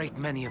has a great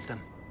many of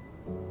them.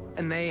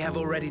 And they have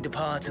already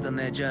departed on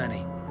their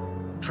journey,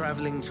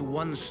 traveling to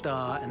one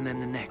star and then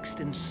the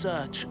next in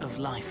search of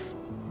life.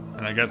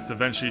 And I guess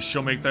eventually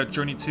she'll make that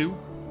journey too?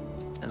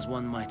 As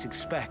one might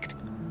expect,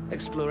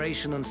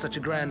 exploration on such a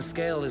grand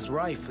scale is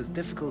rife with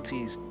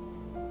difficulties,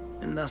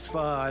 and thus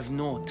far I've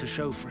naught to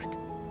show for it.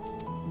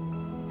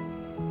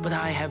 But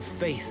I have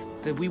faith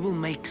that we will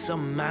make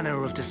some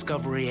manner of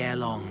discovery ere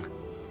long.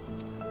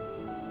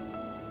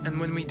 And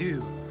when we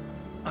do,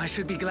 I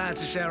should be glad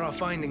to share our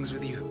findings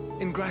with you,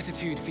 in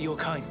gratitude for your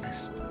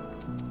kindness.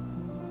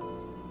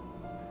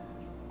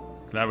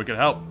 Glad we could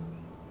help.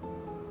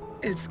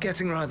 It's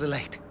getting rather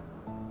late.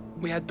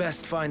 We had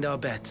best find our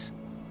beds.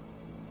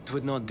 It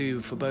would not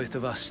do for both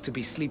of us to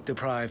be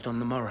sleep-deprived on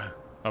the morrow.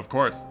 Of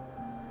course.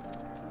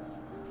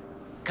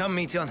 Come,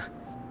 Meteon.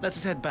 Let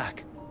us head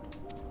back.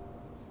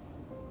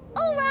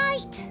 All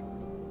right.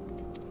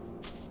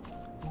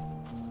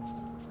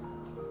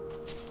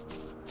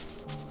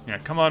 Yeah,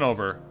 come on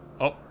over.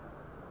 Oh.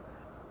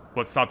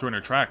 What stopped her in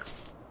her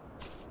tracks?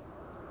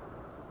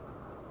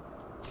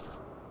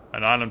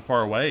 An island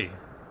far away.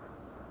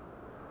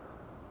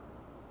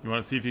 You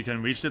want to see if you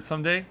can reach it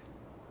someday?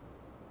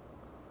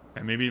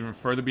 And maybe even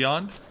further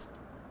beyond?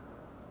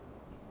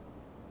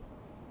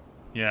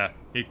 Yeah,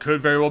 it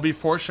could very well be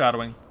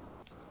foreshadowing.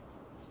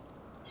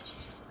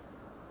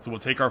 So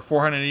we'll take our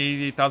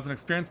 488,000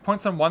 experience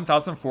points and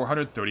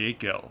 1,438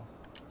 gil.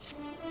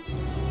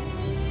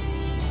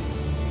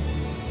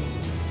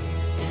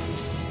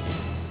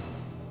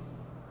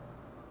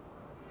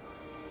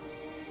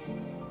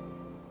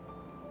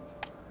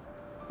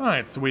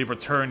 Alright, so we've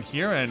returned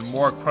here, and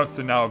more quests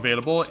are now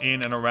available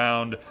in and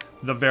around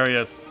the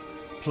various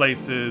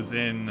places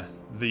in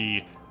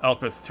the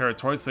Elpis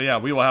territory. So yeah,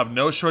 we will have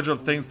no shortage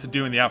of things to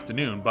do in the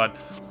afternoon, but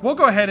we'll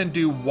go ahead and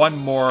do one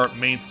more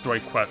main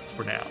story quest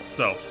for now.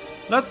 So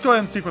let's go ahead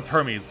and speak with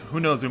Hermes. Who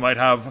knows, we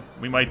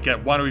might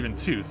get one or even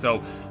two.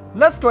 So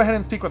let's go ahead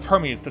and speak with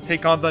Hermes to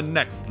take on the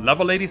next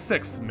level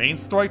 86 main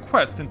story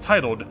quest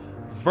entitled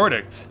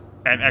Verdict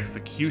and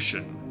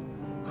Execution.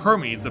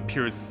 Hermes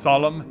appears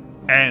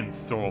solemn and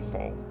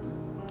sorrowful.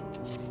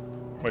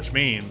 Which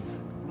means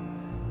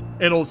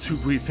an all too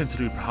brief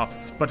interlude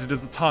perhaps, but it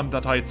is the time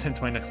that I attend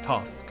to my next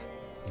task.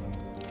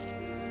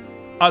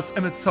 As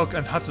Emmett Selk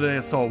and Hathaway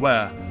are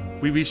aware,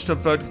 we reached a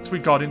verdict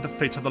regarding the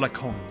fate of the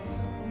Lycons.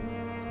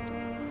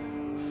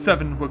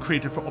 7 were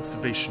created for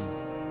observation,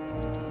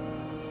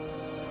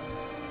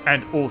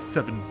 and all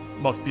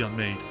 7 must be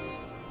unmade.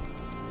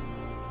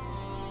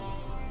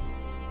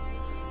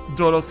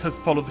 Doros has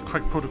followed the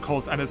correct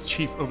protocols, and as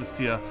Chief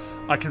Overseer,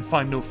 I can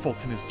find no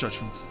fault in his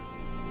judgment.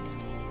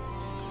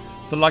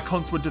 The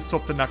Lycons would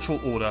disrupt the natural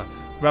order,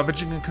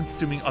 ravaging and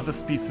consuming other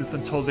species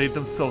until they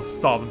themselves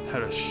starve and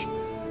perish.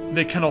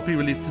 They cannot be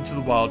released into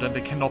the wild, and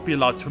they cannot be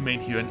allowed to remain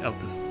here in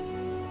Elpis.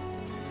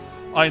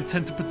 I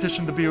intend to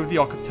petition the Bureau of the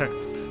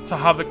Architects to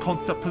have the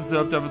concept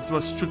preserved as a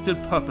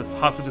restricted purpose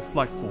hazardous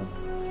life form.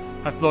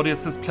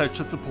 Athlodius has pledged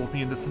to support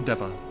me in this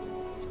endeavor.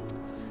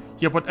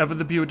 Yet whatever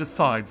the Bureau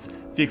decides,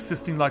 the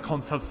existing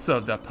Lycons have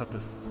served their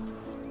purpose.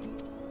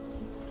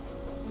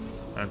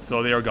 And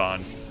so they are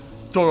gone.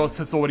 Doros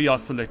has already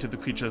isolated the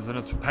creatures and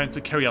is preparing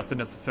to carry out the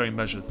necessary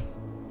measures.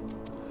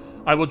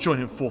 I will join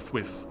him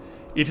forthwith.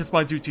 It is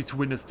my duty to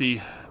witness the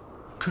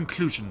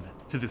conclusion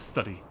to this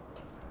study.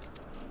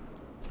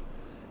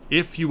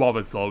 If you are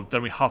resolved,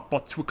 then we have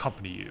but to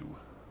accompany you.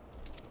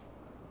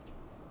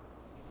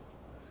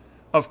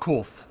 Of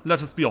course.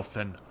 Let us be off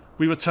then.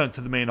 We return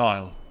to the main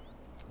isle.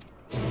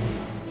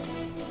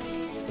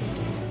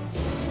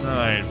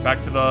 Alright,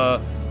 back to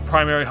the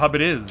primary hub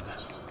it is.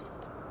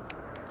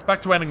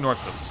 Back to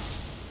Anagnorsis.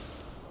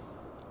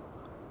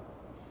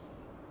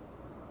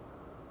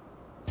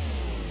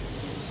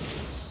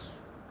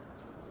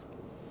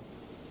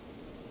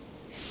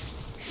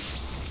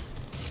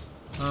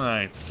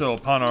 Alright, so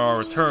upon our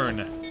return...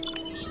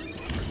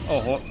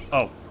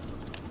 Oh,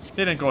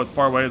 they didn't go as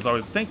far away as I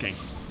was thinking.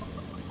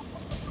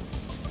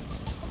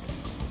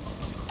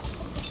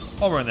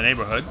 Oh, we're in the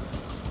neighborhood.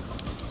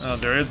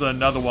 There is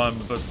another one,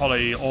 but it's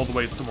probably all the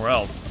way somewhere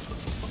else.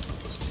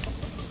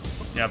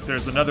 Yeah, if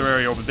there's another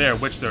area over there,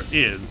 which there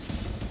is,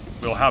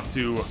 we'll have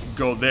to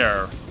go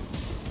there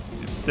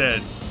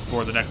instead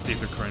for the next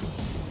Aether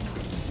currents.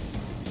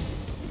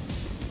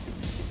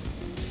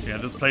 Yeah,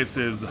 this place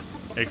is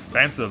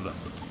expansive.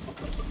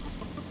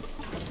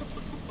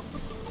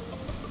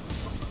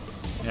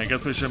 Yeah, I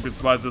guess we shouldn't be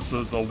surprised this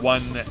is a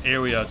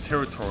one-area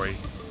territory.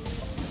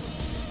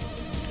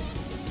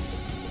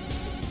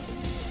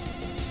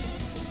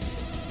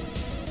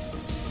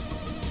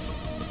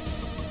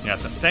 Yeah,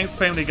 thanks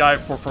Family Guy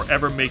for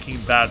forever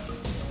making that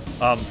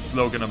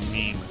slogan a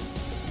meme.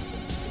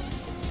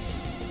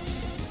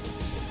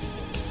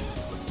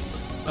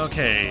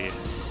 Okay.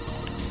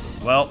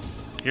 Well,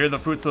 here are the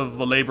fruits of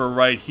the labor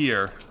right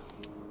here.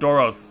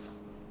 Doros.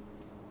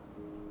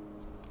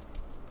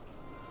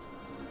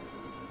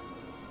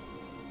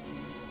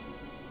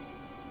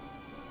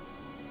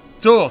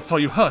 Doros, are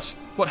you hurt?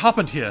 What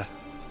happened here?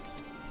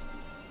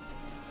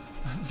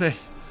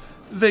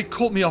 They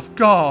caught me off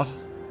guard.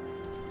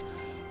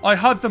 I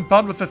had them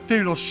bound with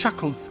ethereal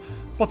shackles,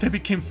 but they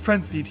became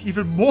frenzied,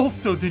 even more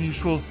so than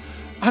usual,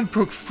 and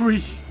broke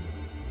free.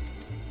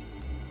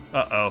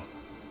 Uh-oh.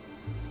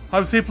 I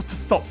was able to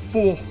stop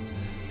 4.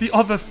 The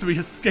other 3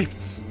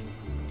 escaped.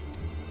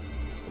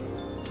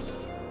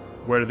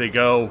 Where did they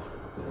go?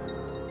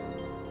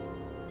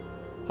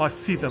 I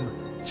see them.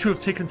 2 have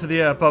taken to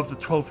the air above the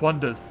 12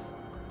 Wonders.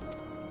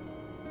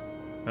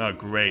 Oh,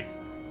 great.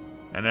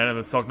 And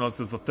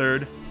Anagnorsis is the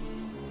 3rd?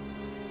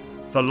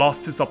 The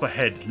lost is up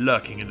ahead,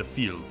 lurking in the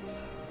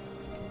fields.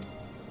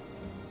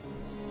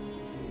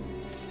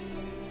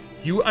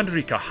 You and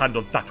Rika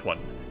handle that one.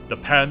 The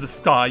pair in the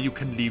sky you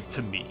can leave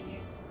to me.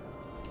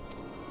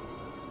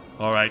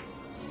 Alright.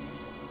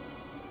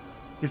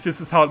 If this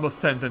is how it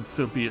must end, then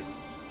so be it.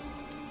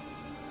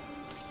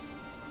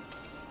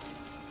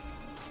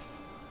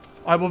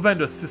 I will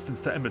render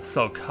assistance to Emmett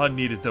Sulk,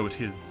 unneeded though it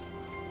is.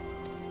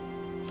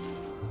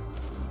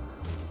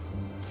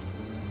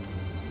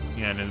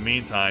 Yeah, and in the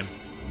meantime...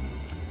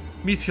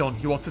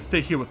 Meteon, you ought to stay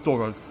here with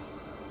Doros.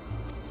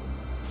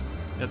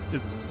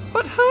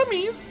 But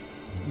Hermes!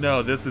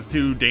 No, this is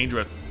too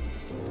dangerous.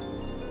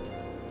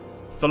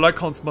 The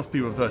Lycons must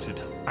be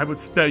reverted. I would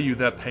spare you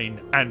their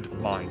pain and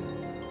mine.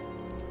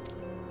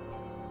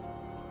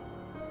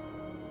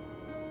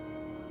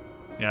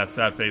 Yeah,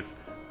 sad face.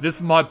 This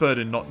is my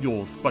burden, not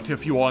yours, but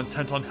if you are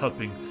intent on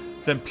helping,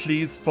 then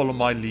please follow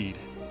my lead.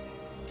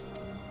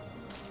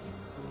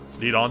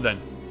 Lead on then.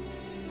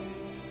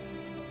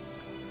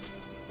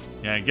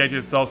 Yeah, get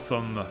yourself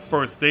some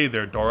first aid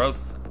there,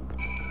 Doros.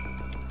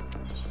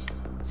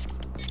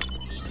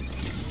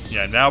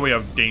 Yeah, now we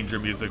have danger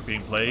music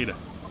being played.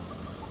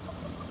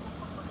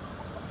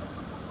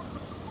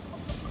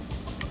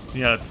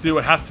 Yeah, let's do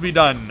what has to be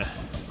done.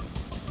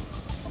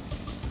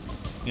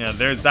 Yeah,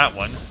 there's that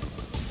one.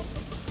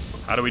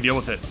 How do we deal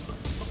with it?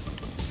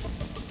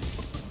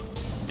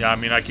 Yeah, I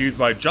mean, I can use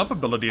my jump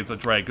ability as a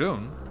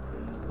Dragoon.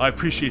 I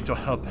appreciate your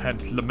help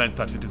and lament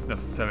that it is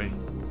necessary.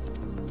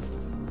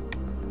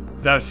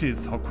 There it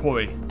is, our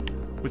quarry.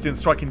 Within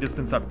striking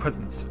distance at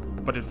present,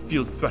 but it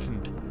feels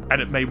threatened, and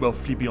it may well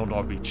flee beyond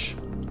our reach.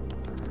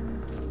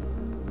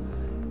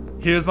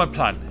 Here's my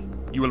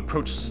plan. You will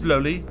approach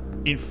slowly,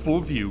 in full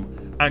view,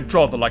 and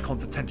draw the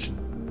Lycon's attention.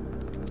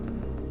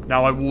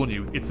 Now I warn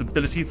you, its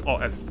abilities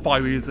are as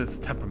fiery as its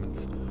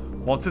temperament.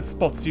 Once it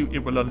spots you, it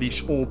will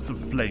unleash orbs of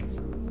flame.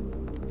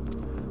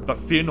 But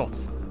fear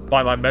not.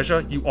 By my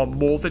measure, you are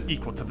more than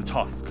equal to the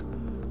task.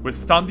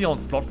 Withstand the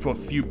onslaught for a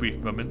few brief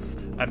moments,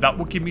 and that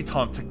will give me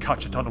time to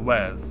catch it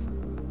unawares.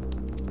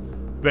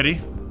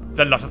 Ready?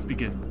 Then let us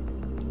begin.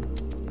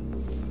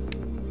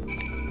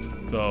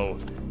 So,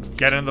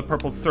 get in the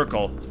purple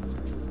circle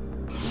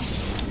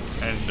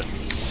and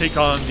take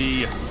on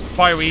the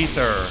Fire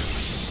Aether.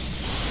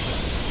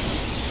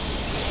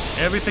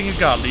 Everything you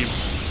got, leave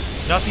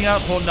nothing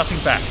out, hold nothing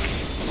back.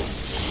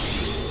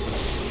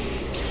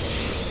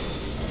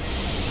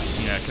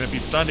 Yeah, can it be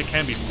stunned? It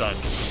can be stunned.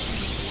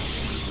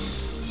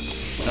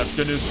 That's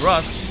good news for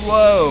us.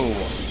 Whoa!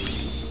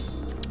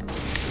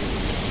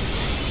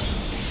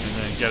 And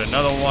then get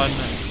another one.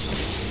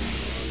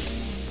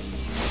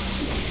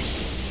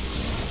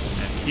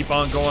 And keep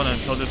on going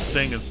until this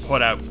thing is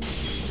put out.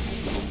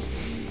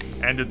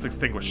 And it's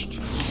extinguished.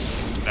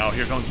 Now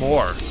here comes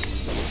more.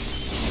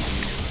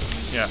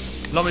 Yeah,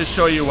 let me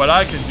show you what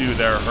I can do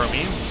there,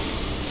 Hermes.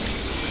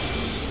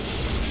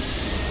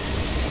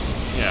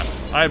 Yeah,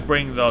 I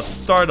bring the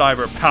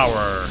Stardiver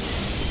power.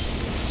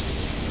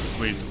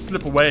 We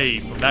slip away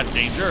from that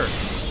danger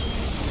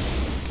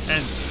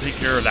and take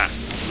care of that.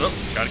 Oh,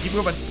 gotta keep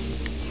moving.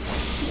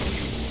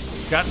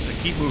 Got to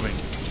keep moving.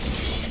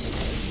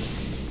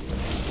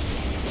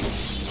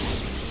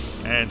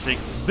 And take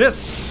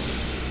this.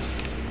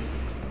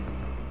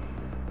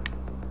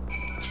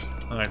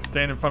 Alright,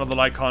 stand in front of the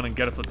Lycon and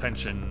get its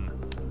attention.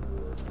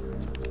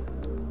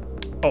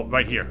 Oh,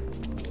 right here.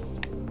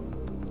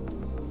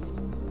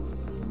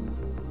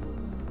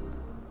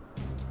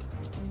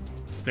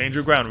 Stand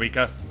your ground,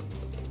 Rika.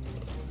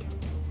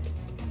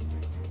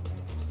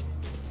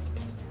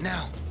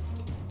 Now.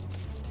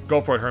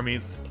 Go for it,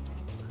 Hermes.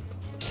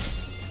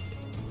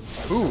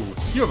 Ooh,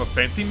 you have a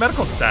fancy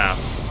medical staff.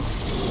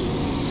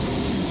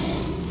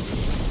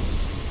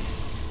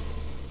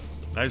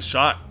 Nice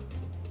shot.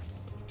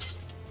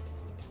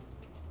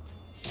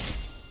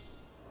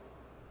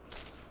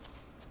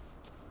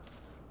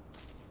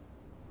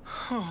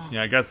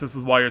 Yeah, I guess this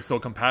is why you're so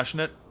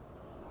compassionate.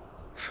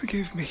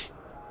 Forgive me.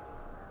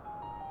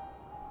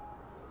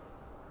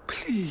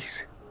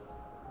 Please,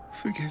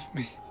 forgive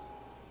me.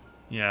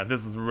 Yeah,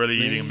 this is really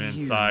eating him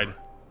inside.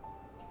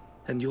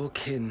 And your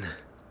kin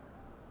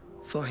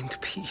find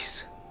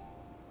peace.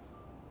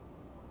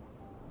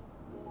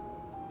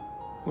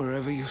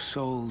 Wherever your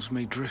souls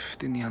may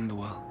drift in the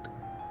underworld,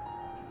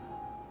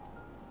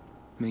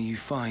 may you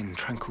find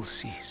tranquil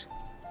seas.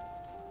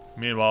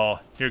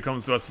 Meanwhile, here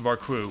comes the rest of our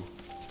crew.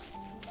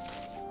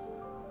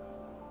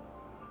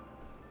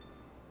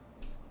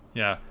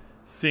 Yeah,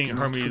 seeing Be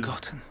Hermes. not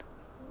forgotten.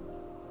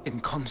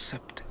 In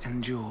concept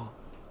endure.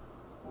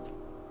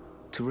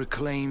 To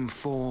reclaim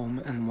form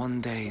and one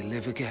day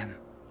live again.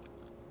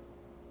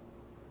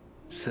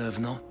 Serve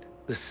not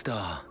the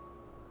star,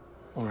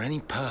 or any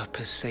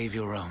purpose save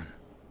your own.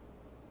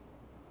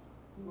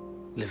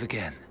 Live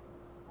again,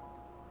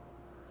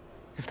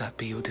 if that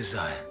be your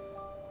desire.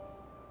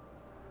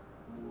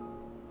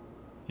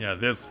 Yeah,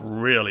 this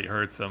really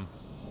hurts him.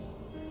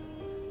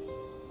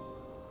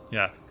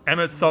 Yeah,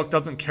 Emmett Silk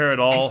doesn't care at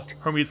all.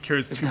 Hermes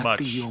cares too much. If that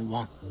be your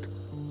want,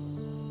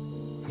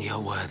 we are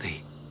worthy.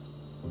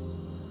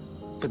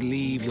 But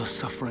leave your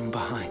suffering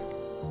behind.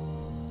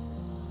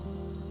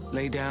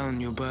 Lay down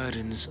your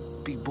burdens,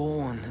 be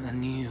born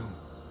anew.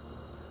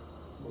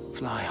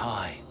 Fly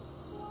high.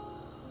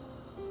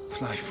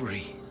 Fly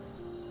free.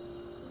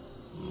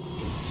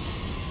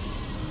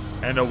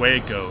 And away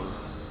it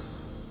goes,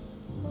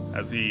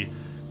 as he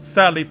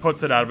sadly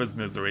puts it out of his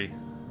misery.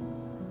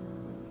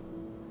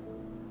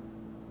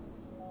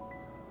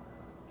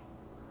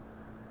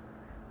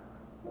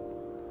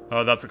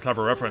 Oh, that's a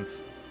clever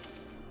reference.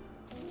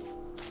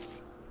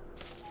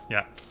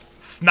 Yeah.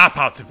 Snap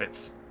out of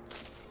it!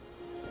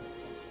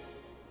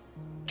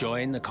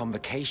 Join the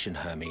convocation,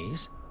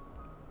 Hermes.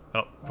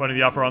 Oh, putting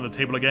the offer on the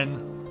table again.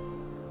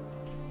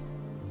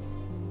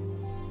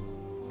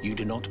 You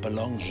do not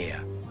belong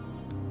here.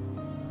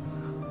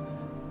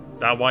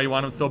 That why you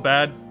want him so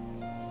bad?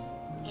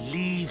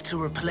 Leave to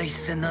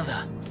replace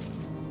another.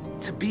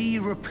 To be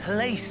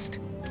replaced.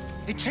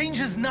 It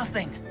changes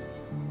nothing.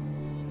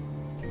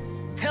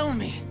 Tell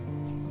me,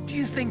 do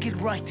you think it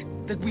right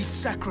that we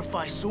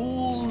sacrifice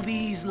all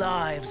these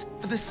lives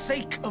for the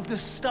sake of the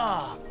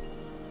star?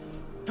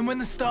 And when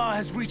the star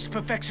has reached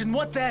perfection,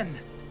 what then?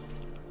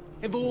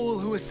 If all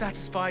who are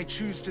satisfied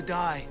choose to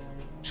die,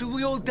 shall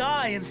we all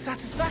die in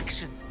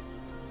satisfaction?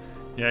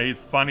 Yeah, he's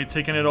finally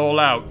taking it all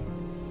out.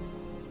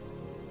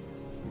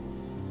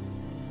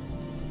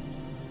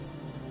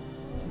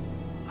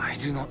 I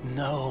do not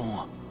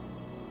know.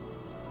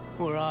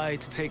 Were I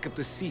to take up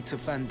the seat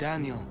of Van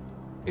Daniel,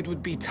 it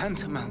would be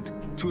tantamount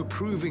to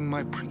approving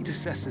my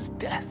predecessor's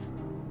death.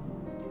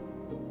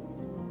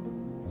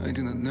 I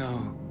do not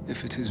know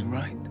if it is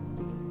right.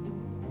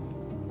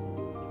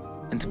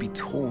 And to be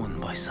torn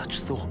by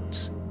such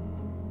thoughts,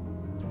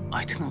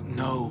 I do not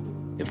know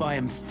if I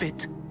am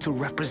fit to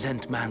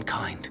represent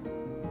mankind.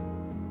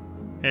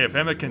 Hey, if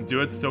Emma can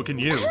do it, so can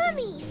you.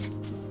 Hermes!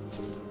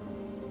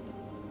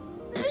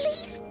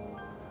 Please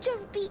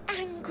don't be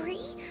angry.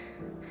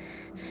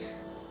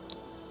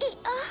 It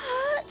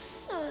hurts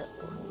so.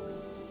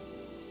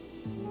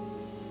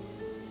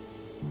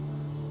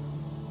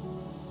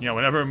 Yeah,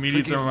 whenever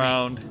Meaty's Forgive me.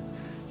 around,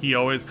 he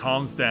always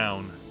calms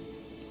down.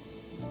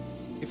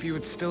 If you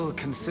would still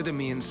consider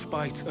me in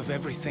spite of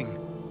everything,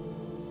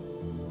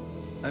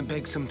 I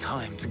beg some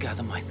time to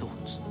gather my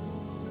thoughts.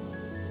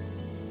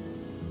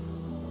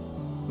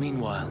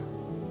 Meanwhile,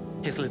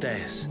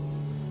 Hythlodaeus,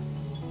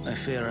 I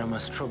fear I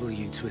must trouble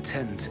you to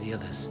attend to the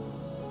others.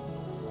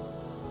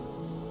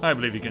 I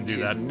believe you can do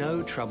that. It is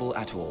no trouble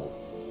at all.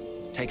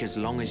 Take as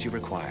long as you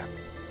require.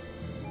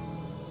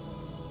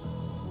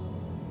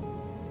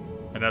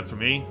 And as for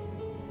me,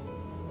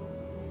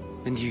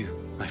 And you,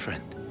 my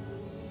friend.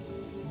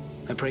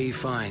 I pray you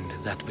find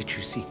that which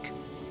you seek.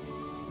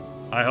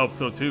 I hope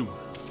so too.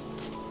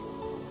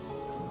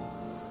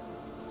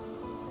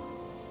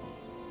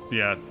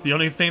 Yeah, it's the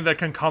only thing that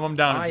can calm him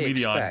down is I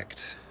Medion.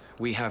 expect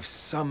we have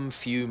some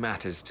few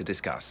matters to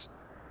discuss.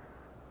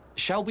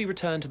 Shall we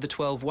return to the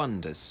 12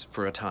 Wonders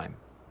for a time?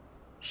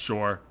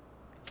 Sure.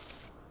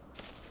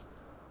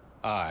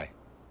 Aye.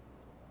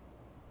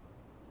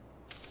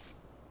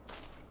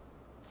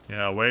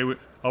 Yeah,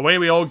 away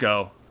we all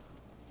go.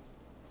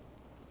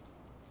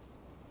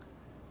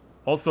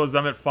 Also, is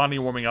Emmett finally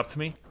warming up to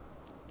me?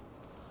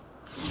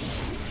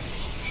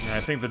 Yeah, I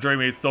think the jury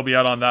may still be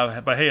out on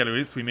that, but hey, at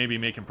least we may be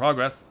making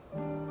progress.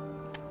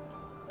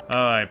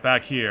 Alright,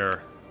 back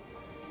here.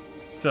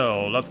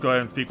 So, let's go ahead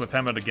and speak with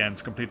Emmett again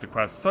to complete the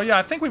quest. So yeah,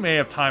 I think we may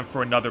have time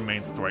for another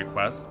main story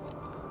quest.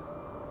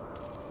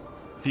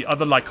 The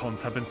other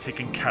Lycons have been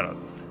taken care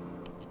of.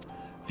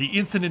 The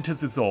incident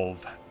is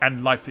resolved,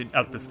 and life in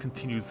Elpis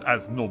continues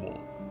as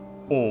normal.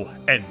 Or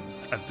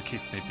ends, as the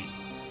case may be.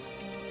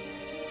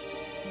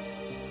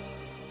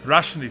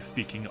 Rationally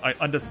speaking, I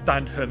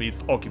understand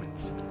Hermes'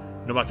 arguments.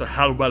 No matter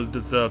how well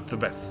deserved the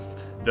rest,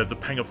 there's a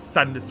pang of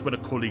sadness when a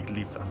colleague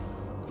leaves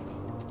us.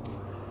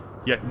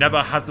 Yet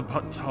never has the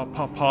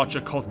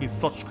departure caused me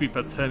such grief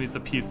as Hermes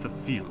appears to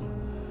feel.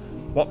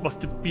 What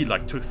must it be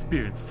like to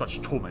experience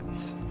such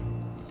torment?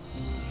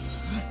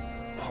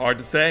 Hard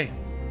to say,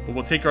 but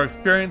we'll take our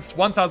experienced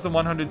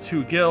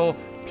 1,102 gil,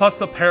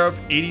 plus a pair of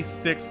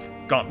 86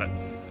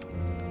 gauntlets.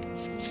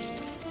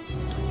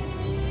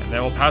 And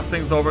then we'll pass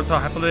things over to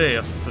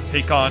Hythlodaeus to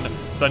take on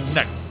the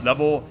next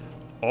level.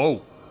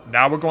 Oh,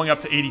 now we're going up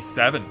to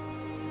 87.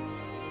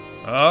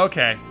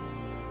 Okay.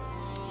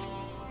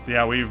 So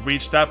yeah, we've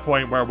reached that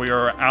point where we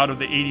are out of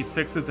the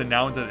 86s and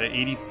now into the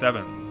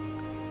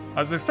 87s. I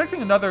was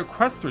expecting another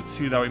quest or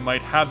two that we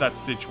might have that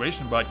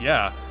situation, but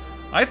yeah.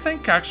 I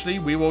think actually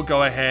we will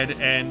go ahead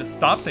and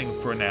stop things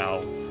for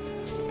now.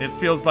 It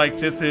feels like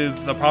this is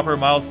the proper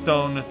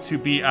milestone to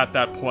be at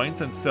that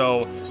point, and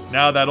so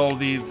now that all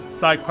these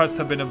side quests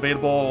have been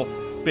available,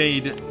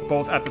 made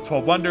both at the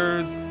 12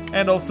 Wonders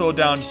and also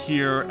down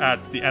here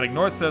at the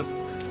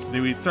Anagnosis,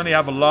 we certainly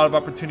have a lot of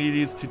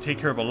opportunities to take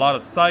care of a lot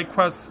of side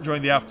quests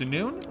during the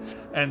afternoon.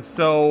 And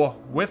so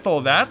with all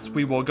that,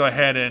 we will go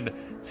ahead and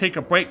take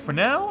a break for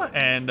now,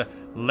 and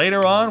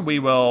later on we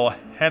will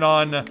head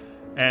on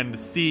and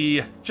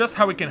see just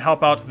how we can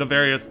help out the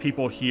various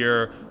people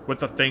here with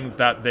the things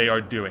that they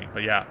are doing.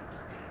 But yeah,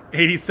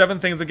 87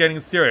 things are getting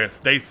serious.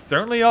 They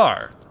certainly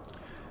are.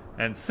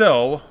 And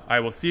so, I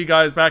will see you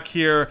guys back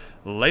here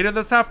later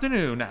this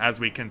afternoon as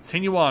we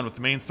continue on with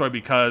the main story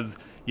because,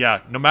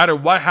 yeah, no matter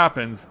what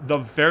happens, the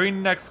very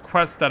next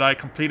quest that I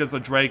complete as a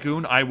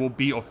Dragoon, I will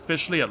be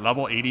officially at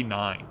level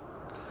 89.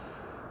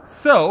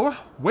 So,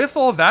 with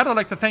all that, I'd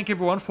like to thank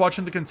everyone for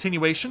watching the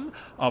continuation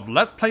of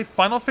Let's Play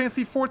Final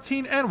Fantasy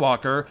XIV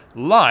Endwalker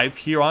live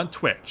here on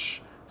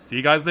Twitch. See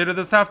you guys later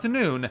this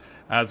afternoon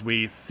as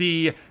we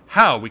see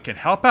how we can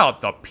help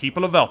out the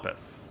people of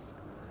Elpis.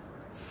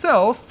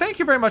 So, thank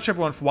you very much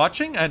everyone for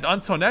watching, and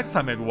until next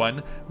time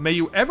everyone, may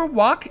you ever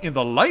walk in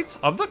the light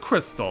of the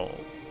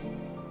crystal.